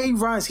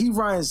Bama he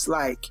runs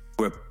like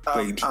with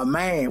a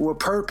man with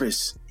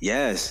purpose.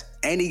 yes,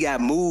 and he got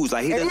moves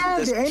like he And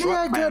doesn't he just truck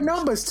had good Bama.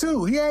 numbers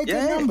too. He had good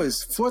Yeah.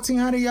 numbers.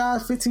 1,400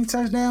 yards, 15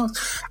 touchdowns.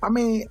 I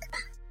mean,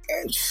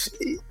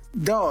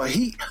 dog,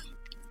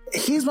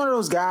 he's one of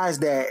those guys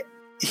that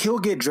he'll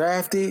get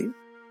drafted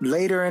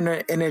later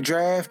in the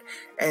draft,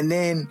 and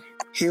then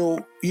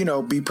he'll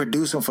be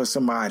producing for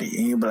somebody,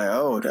 and you'll be like,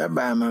 oh, that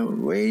Bama,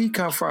 where he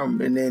come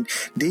from? And then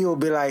D will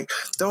be like,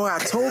 dog, I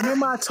told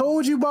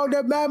you about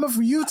that Bama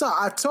from Utah.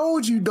 I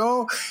told you,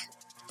 dog.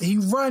 He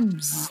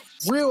runs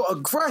real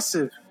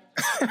aggressive.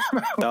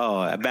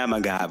 Dog, Bama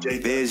got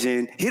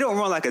vision. He don't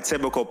run like a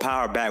typical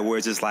power back where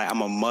it's just like I'm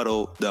gonna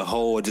muddle the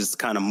hole, just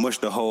kind of mush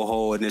the whole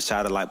hole and just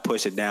try to like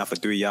push it down for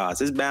 3 yards.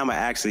 This Bama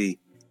actually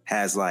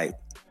has like,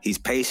 he's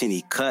patient,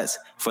 he cuts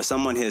for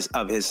someone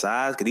of his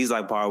size, because he's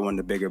like probably one of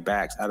the bigger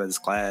backs out of this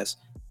class.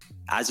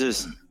 I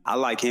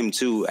like him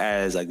too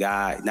as a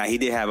guy. Now he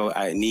did have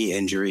a knee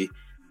injury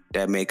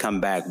that may come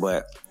back,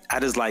 but I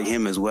just like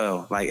him as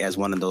well, like as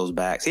one of those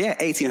backs. He had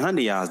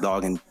 1,800 yards,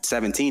 dog, and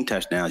 17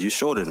 touchdowns. You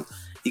shorted him.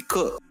 He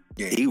cooked.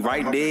 Yeah. He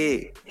right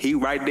there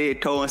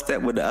toe and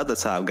step with the other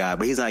top guy,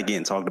 but he's not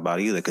getting talked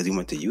about either because he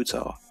went to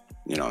Utah.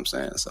 You know what I'm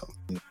saying? So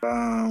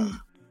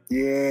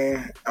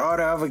Yeah, all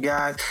the other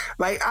guys.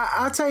 Like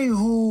I'll tell you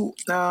who.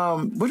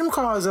 William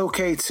Carl is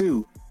okay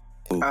too.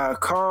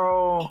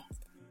 Carl,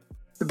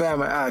 the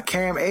Bama,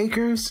 Cam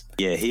Akers.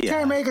 yeah,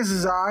 Cam Akers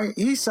is all right.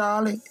 He's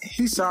solid.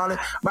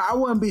 But I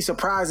wouldn't be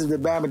surprised if the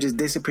Bama just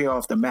disappear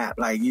off the map.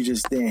 Like you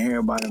just didn't hear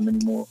about him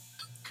anymore.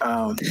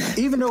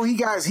 Even though he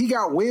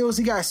got wheels,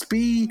 he got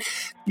speed.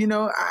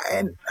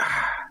 And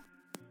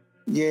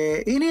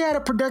he had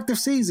a productive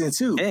season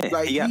too. Yeah,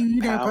 like he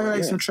didn't play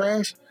like some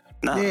trash.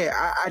 Nah. Yeah,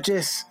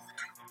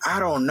 I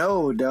don't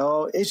know,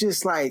 dog. It's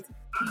just like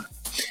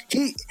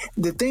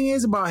the thing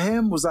is about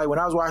him was like when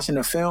I was watching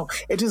the film,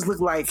 it just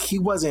looked like he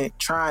wasn't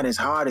trying his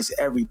hardest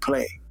every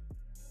play.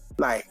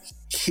 Like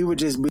he would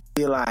just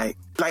be like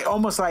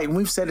almost like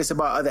we've said this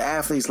about other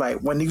athletes, like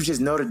when you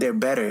just know that they're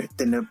better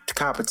than the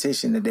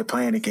competition that they're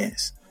playing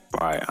against.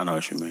 Right, I know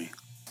what you mean.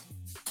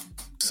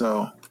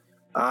 So,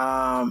 a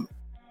lot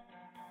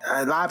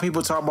of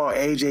people talk about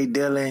AJ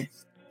Dillon.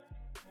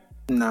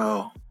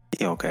 No.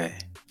 He okay.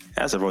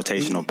 That's a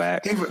rotational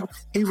back. He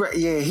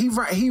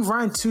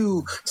run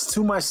too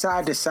much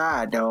side to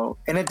side though,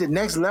 and at the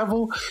next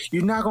level,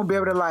 you're not gonna be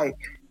able to like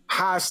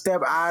high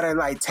step out of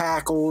like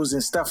tackles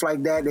and stuff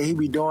like that he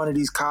be doing to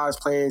these college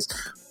players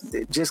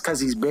just because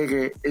he's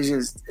bigger.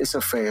 It's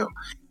a fail.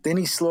 Then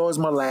he slows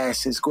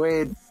molasses. Go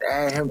ahead,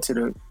 add him to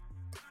the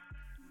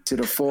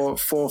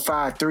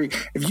 4.53.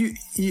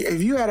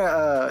 If you had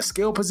a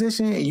skill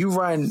position and you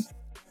run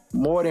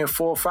more than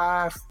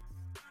 4.5.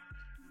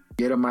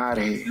 Get him out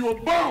of here. You a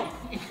bum.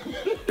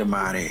 Get him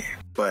out of here.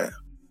 But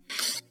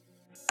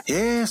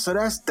yeah, so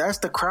that's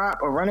the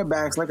crop of running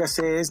backs. Like I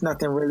said, it's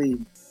nothing really.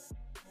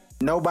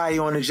 Nobody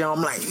on the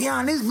jump like,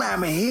 yeah, this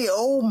man here,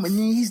 oh man,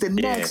 he's the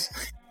next.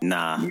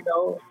 Nah.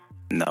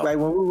 No. Like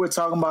when we were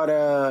talking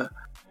about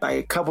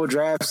like a couple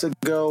drafts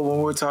ago, when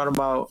we were talking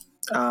about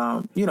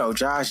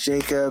Josh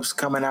Jacobs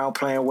coming out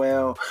playing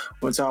well.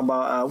 We're talking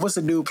about what's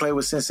the dude play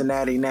with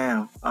Cincinnati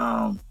now?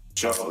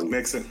 Joe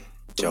Mixon.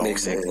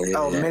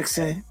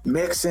 Mixon.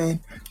 Mixon,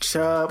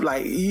 Chubb,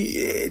 like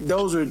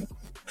those were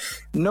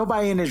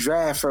nobody in the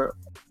draft for.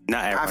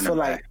 Not I feel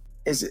like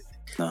is it.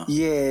 No.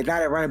 Yeah,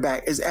 not at running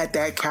back is at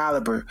that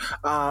caliber.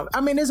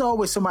 I mean, there's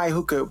always somebody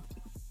who could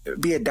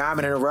be a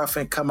diamond in the rough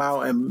and come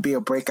out and be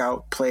a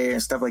breakout player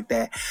and stuff like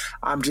that.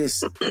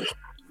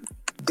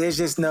 There's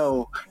just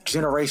no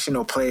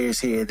generational players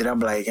here that I'm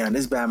like,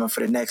 this Bama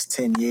for the next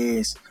 10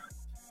 years,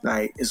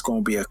 like it's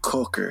gonna be a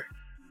cooker.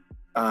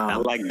 I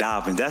like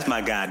Dobbins. That's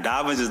my guy.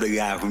 Dobbins is the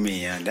guy for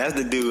me. That's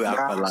the dude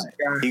I feel like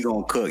he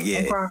gonna cook.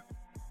 Yeah.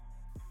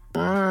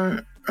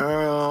 Okay.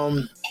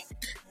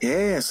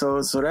 Yeah.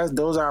 So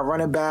those are our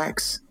running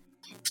backs.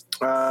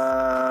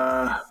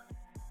 What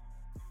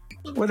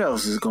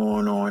else is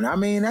going on? I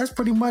mean, that's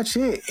pretty much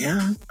it.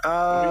 Yeah.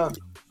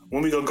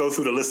 When we gonna go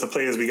through the list of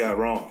players we got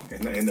wrong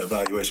in the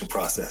evaluation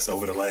process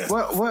over the last?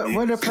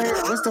 What the player?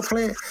 What's the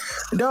player?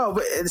 No,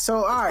 but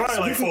so all right.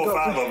 Probably like 4 or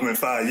 5 of them in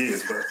 5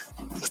 years, but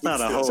it's not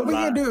a whole so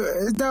lot.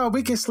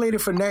 We can slate it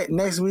for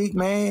next week,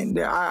 man.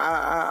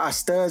 Our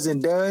studs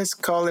and duds.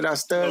 Call it our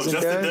studs and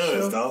just duds. the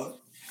duds, show. dog.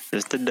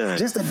 Just the duds.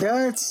 Just the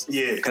duds.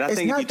 Yeah, because I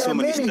think it'd be too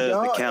many studs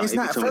to count. It's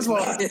not. First of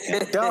all,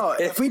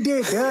 dog. If we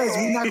did duds,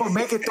 we're not gonna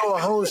make it through a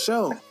whole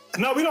show.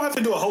 No, we don't have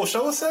to do a whole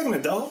show, a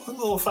segment, dog. A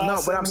little 5. No,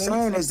 but I'm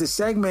saying is the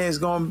segment is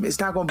it's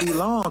not gonna be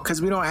long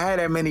because we don't have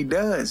that many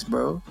duds,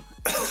 bro.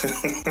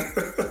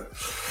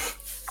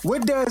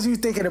 What duds you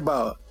thinking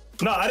about?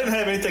 No, I didn't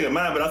have anything in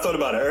mind, but I thought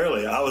about it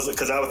earlier. I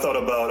thought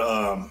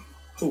about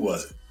who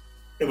was it?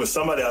 It was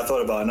somebody I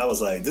thought about, and I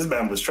was like, this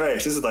man was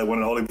trash. This is like one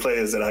of the only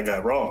players that I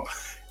got wrong.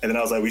 And then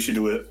I was like, we should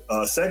do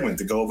a segment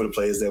to go over the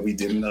players that we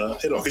didn't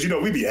hit on. Because,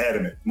 we be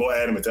more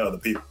adamant than other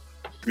people.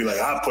 Be like,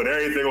 I put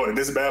everything on it.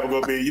 This bad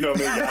will go be,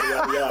 yada,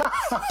 yada, yada.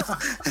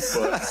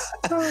 But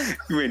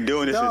you've been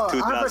doing this since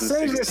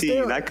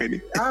 2016. I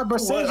couldn't. I'm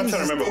trying to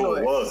remember who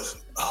it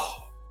was. Oh.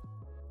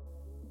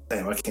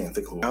 Damn, I can't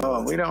think of who it was.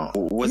 Oh, we don't.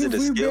 Was it a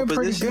skill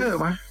position? Good,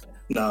 man.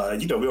 Nah,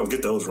 we don't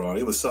get those wrong.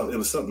 It was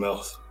something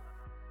else.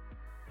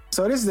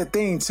 So this is the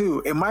thing,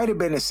 too. It might have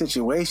been a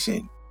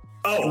situation.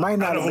 Oh, it might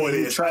not I know who it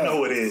is. trash. I know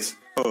who it is.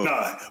 Oh.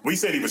 Nah, we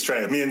said he was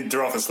trash. Me and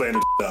Drawford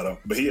slandered out of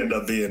him, but he ended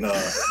up being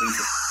Marlon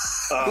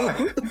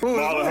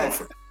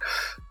Humphrey.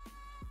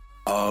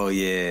 Oh,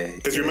 yeah.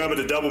 Because you remember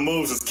the double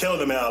moves was killing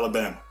them in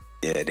Alabama.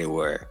 Yeah, they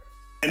were.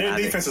 And their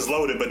defense is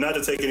loaded, but not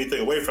to take anything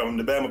away from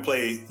them. The Bama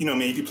play, he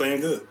be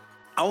playing good.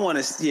 I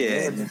want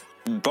to,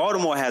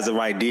 Baltimore has the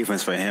right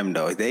defense for him,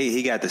 though.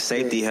 He got the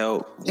safety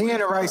help. He had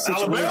the right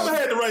situation. Alabama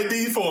had the right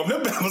D for him.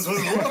 Them Bamas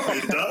was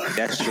loaded, dog.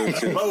 That's true,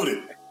 too.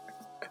 Loaded.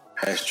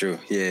 That's true.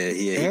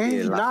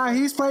 Yeah.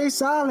 He's played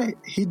solid.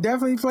 He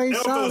definitely played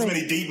solid. They don't throw as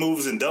many deep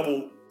moves and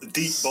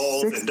deep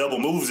balls and double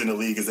moves in the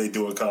league as they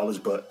do in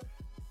college, but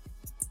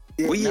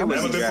what year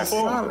was he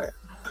drafted?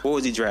 What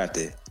was he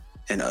drafted?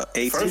 In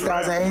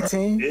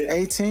 2018?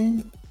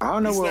 18? I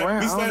don't know what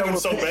round. We slammed him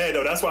so bad,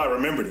 though. That's why I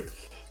remembered it.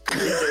 We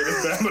gave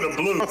this Bama the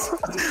blues.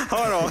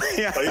 Hold on.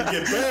 Yeah. So you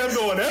get Bam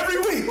going every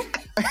week.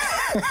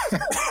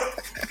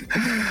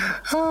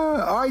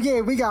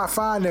 We got to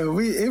find them.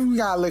 We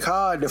got to look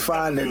hard to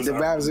find the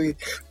Bama's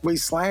we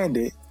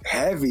slandered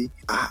heavy.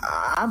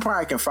 I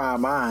probably can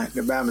find mine.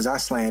 The Bama's I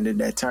slandered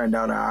that turned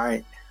out all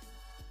right.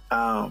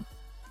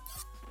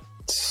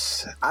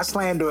 I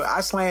slandered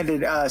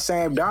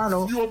Sam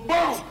Darnold. You a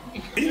bum.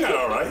 He not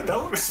all right,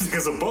 though. This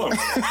nigga's a bum.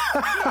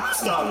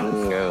 Stop it.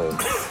 No.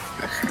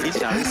 He's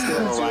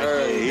still all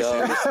right. He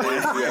got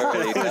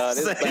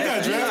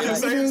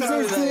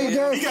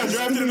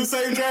drafted in the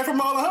same draft from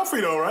Marlon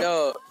Humphrey, though,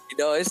 right?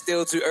 No, it's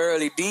still too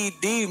early.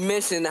 D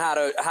mentioned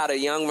how the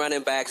young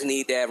running backs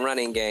need that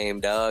running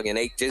game, dog, and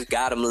they just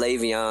got him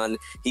Le'Veon.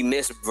 He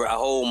missed a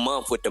whole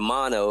month with the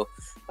mono.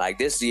 Like,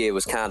 this year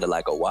was kind of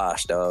like a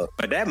wash, dog.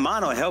 But that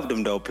mono helped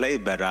him, though, play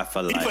better, I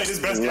feel like. He played his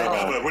best game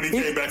ever when he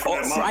came back from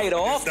that mono. Right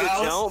off the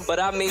jump, but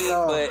I mean, you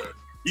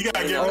got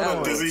to get rid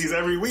of disease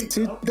every week.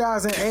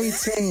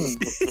 2018,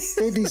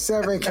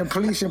 57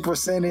 completion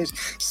percentage,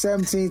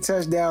 17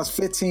 touchdowns,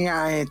 15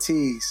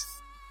 INTs.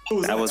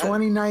 That was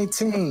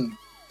 2019,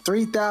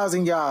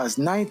 3,000 yards,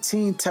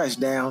 19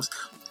 touchdowns,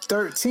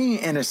 13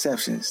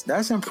 interceptions.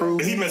 That's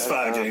improved. He missed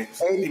 5 games.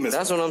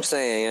 That's what I'm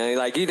saying.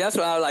 Like, that's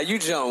what I was like. You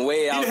jump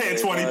way out. He had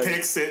 20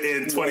 picks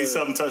and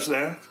 20-something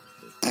touchdowns.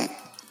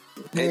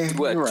 Yeah,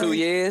 what, right. 2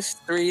 years,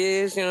 3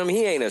 years? You know what I mean?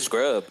 He ain't a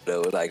scrub,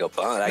 though. Like a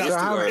bond. Like, it's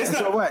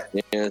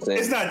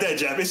not that,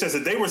 Jap. It's just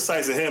that they were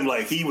sizing him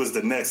like he was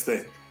the next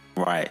thing.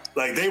 Right.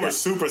 Like, they were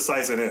super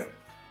sizing him.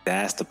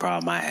 That's the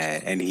problem I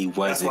had. And he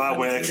wasn't. That's why I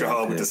went extra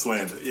hard with the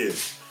slander. Yeah.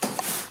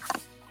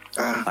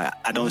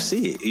 I don't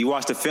see it. You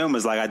watch the film,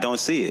 it's like I don't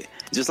see it.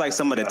 Just like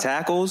some of the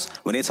tackles,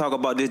 when they talk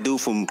about this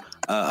dude from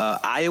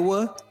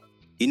Iowa,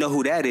 you know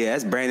who that is?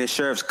 That's Brandon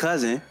Sheriff's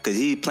cousin, because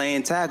he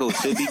playing tackle,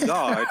 should be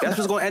guard. That's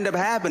what's going to end up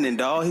happening,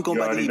 dog. He's going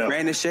to be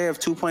Brandon Sheriff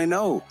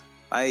 2.0.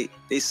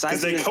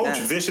 Because they coach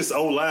vicious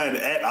O-line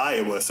at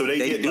Iowa, so they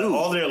get like,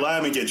 all their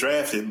linemen get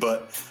drafted,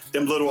 but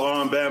them little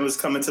arm bammers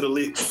come into the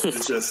league.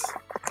 It's just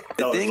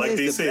like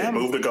they said,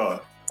 move the guard.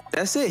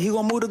 That's it. He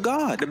gonna move to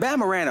guard. The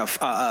Bama ran a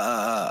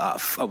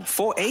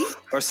 4.8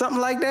 or something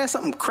like that.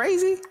 Something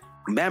crazy.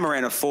 Bama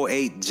ran a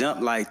 4.8,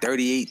 jumped like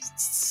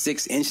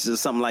 38.6 inches or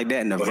something like that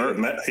in the vert.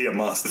 He a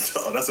monster.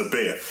 Oh, that's a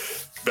bear.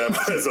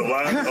 Bama is a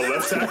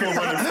left tackle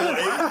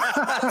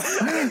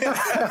running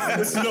 4.8.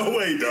 There's no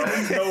way, dog.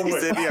 No way. He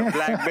said he a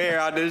black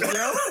bear on this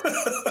show.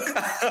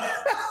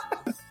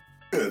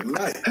 Good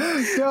night.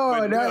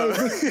 Yo, you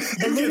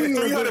get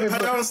 300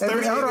 pounds,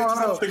 30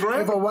 off the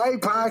ground. If a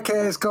white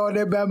podcast called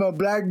that Bama a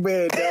black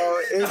bear,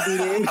 dog, it'd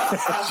be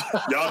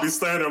y'all be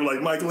slandering him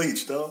like Mike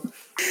Leach, dog.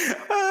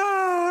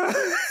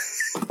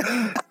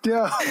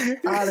 Yo,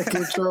 out of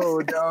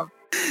control, dog.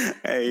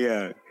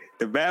 Hey,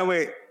 the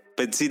Bama.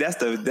 But see, that's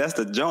the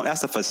joke.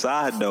 That's the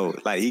facade, though.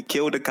 Like, he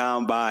killed the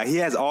combine. He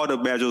has all the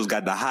measures.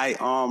 Got the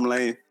height, arm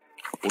length.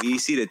 When you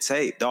see the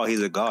tape, dog,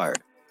 he's a guard.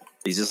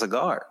 He's just a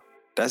guard.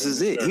 That's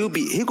just it. He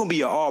gonna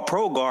be an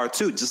all-pro guard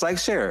too, just like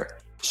Sheriff.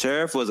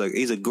 Sheriff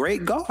he's a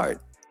great guard.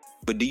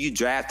 But do you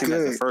draft him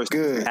as the first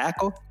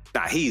tackle?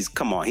 Nah, he's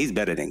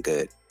better than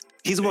good.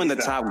 He's one of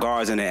the top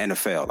guards in the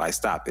NFL. Like,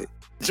 stop it.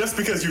 Just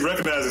because you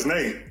recognize his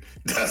name,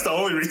 that's the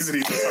only reason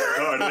he's a top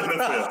guard in the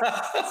NFL.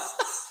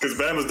 Because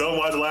Bamas don't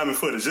watch lineman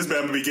footage. Just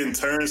Bama be getting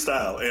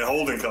turnstile and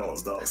holding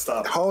calls, dog.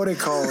 Stop it. Holding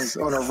calls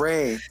on a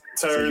red.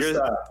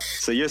 Turnstile.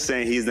 So you're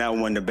saying he's not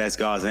one of the best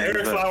guards in the NFL?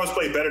 Eric Flowers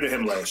played better than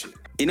him last year.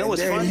 You know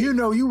what's funny? You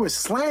know you were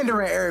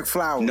slandering Eric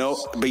Flowers. No,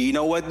 but you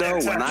know what though?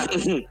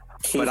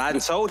 But I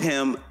told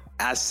him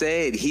I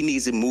said he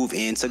needs to move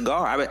into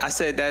guard. I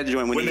said that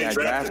joint when he got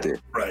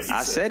drafted. Right.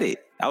 I said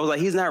it. I was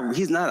like,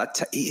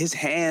 his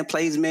hand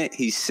placement,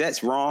 he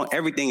sets wrong.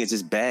 Everything is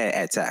just bad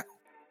at tackle.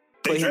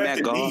 They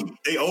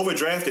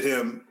overdrafted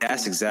him.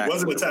 That's exactly.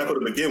 He wasn't a tackle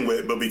to begin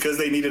with, but because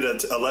they needed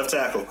a left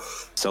tackle,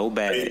 so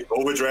bad. They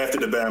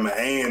overdrafted the Bama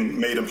and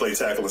made him play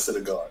tackle instead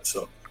of guard.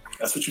 So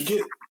that's what you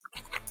get.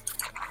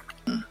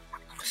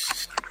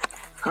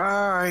 All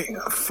right.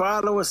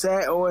 Follow us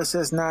at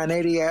OSS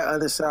 980 at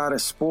Other Side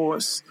of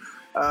Sports.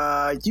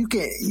 Y'all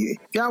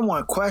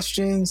want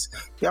questions?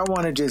 Y'all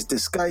want to just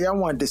discuss? Y'all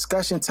want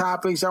discussion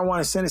topics? Y'all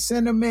want to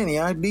send them in?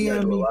 Y'all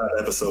DM me. A live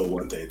episode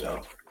one day,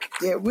 though.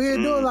 Yeah, we'll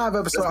do a live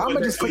episode. I'm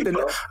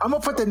gonna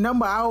put the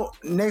number out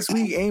next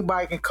week.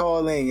 Anybody can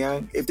call in,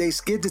 young. If they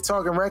get to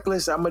talking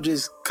reckless, I'm gonna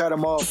just cut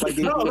them off like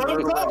they do with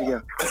everybody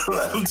else.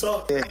 Let them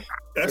talk. Yeah.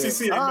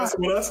 FCC ain't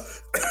messing with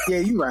us. Yeah,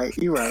 you right.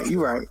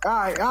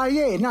 All right,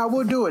 yeah. Now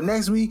we'll do it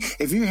next week.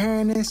 If you're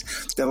hearing this,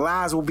 the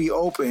lines will be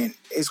open.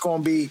 It's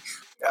gonna be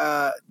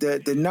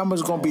the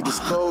numbers going to be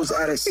disclosed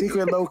at a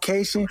secret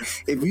location.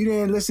 If you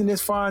didn't listen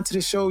this far into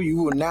the show, you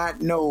will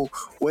not know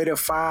where to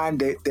find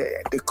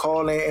the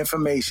call-in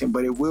information,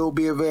 but it will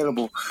be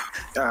available.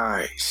 All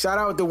right. Shout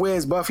out to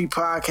Where's Buffy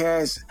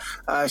podcast.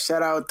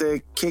 Shout out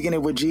to Kicking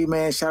It with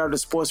G-Man. Shout out to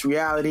Sports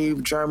Reality,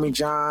 Jeremy,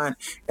 John,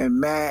 and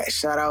Matt.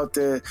 Shout out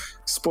to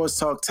Sports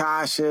Talk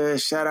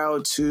Tasha. Shout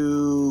out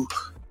to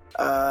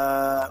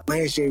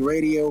Lance J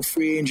Radio,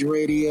 Free Agent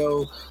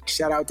Radio.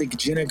 Shout out to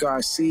Jenna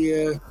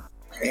Garcia.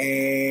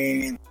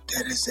 And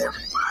that is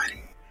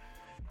everybody.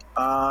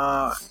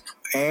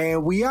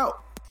 And we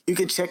out. You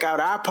can check out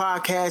our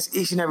podcast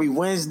each and every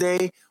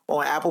Wednesday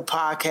on Apple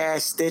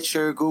Podcasts,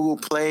 Stitcher, Google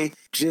Play.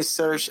 Just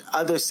search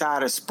Other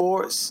Side of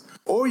Sports.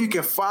 Or you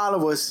can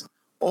follow us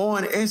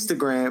on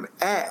Instagram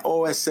at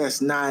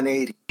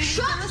OSS980.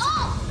 Shut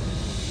up!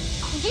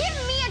 Give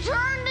me a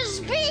turn to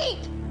speak!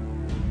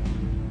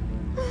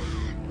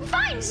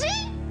 Fine,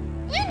 see?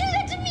 You do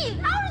that to me.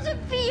 How does it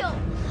feel?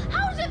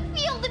 How does it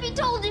feel to be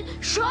told to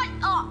shut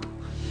up?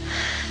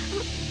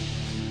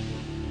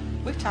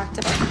 We've talked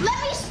about it.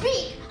 Let me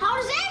speak. How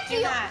does that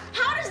feel?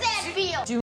 How does that feel?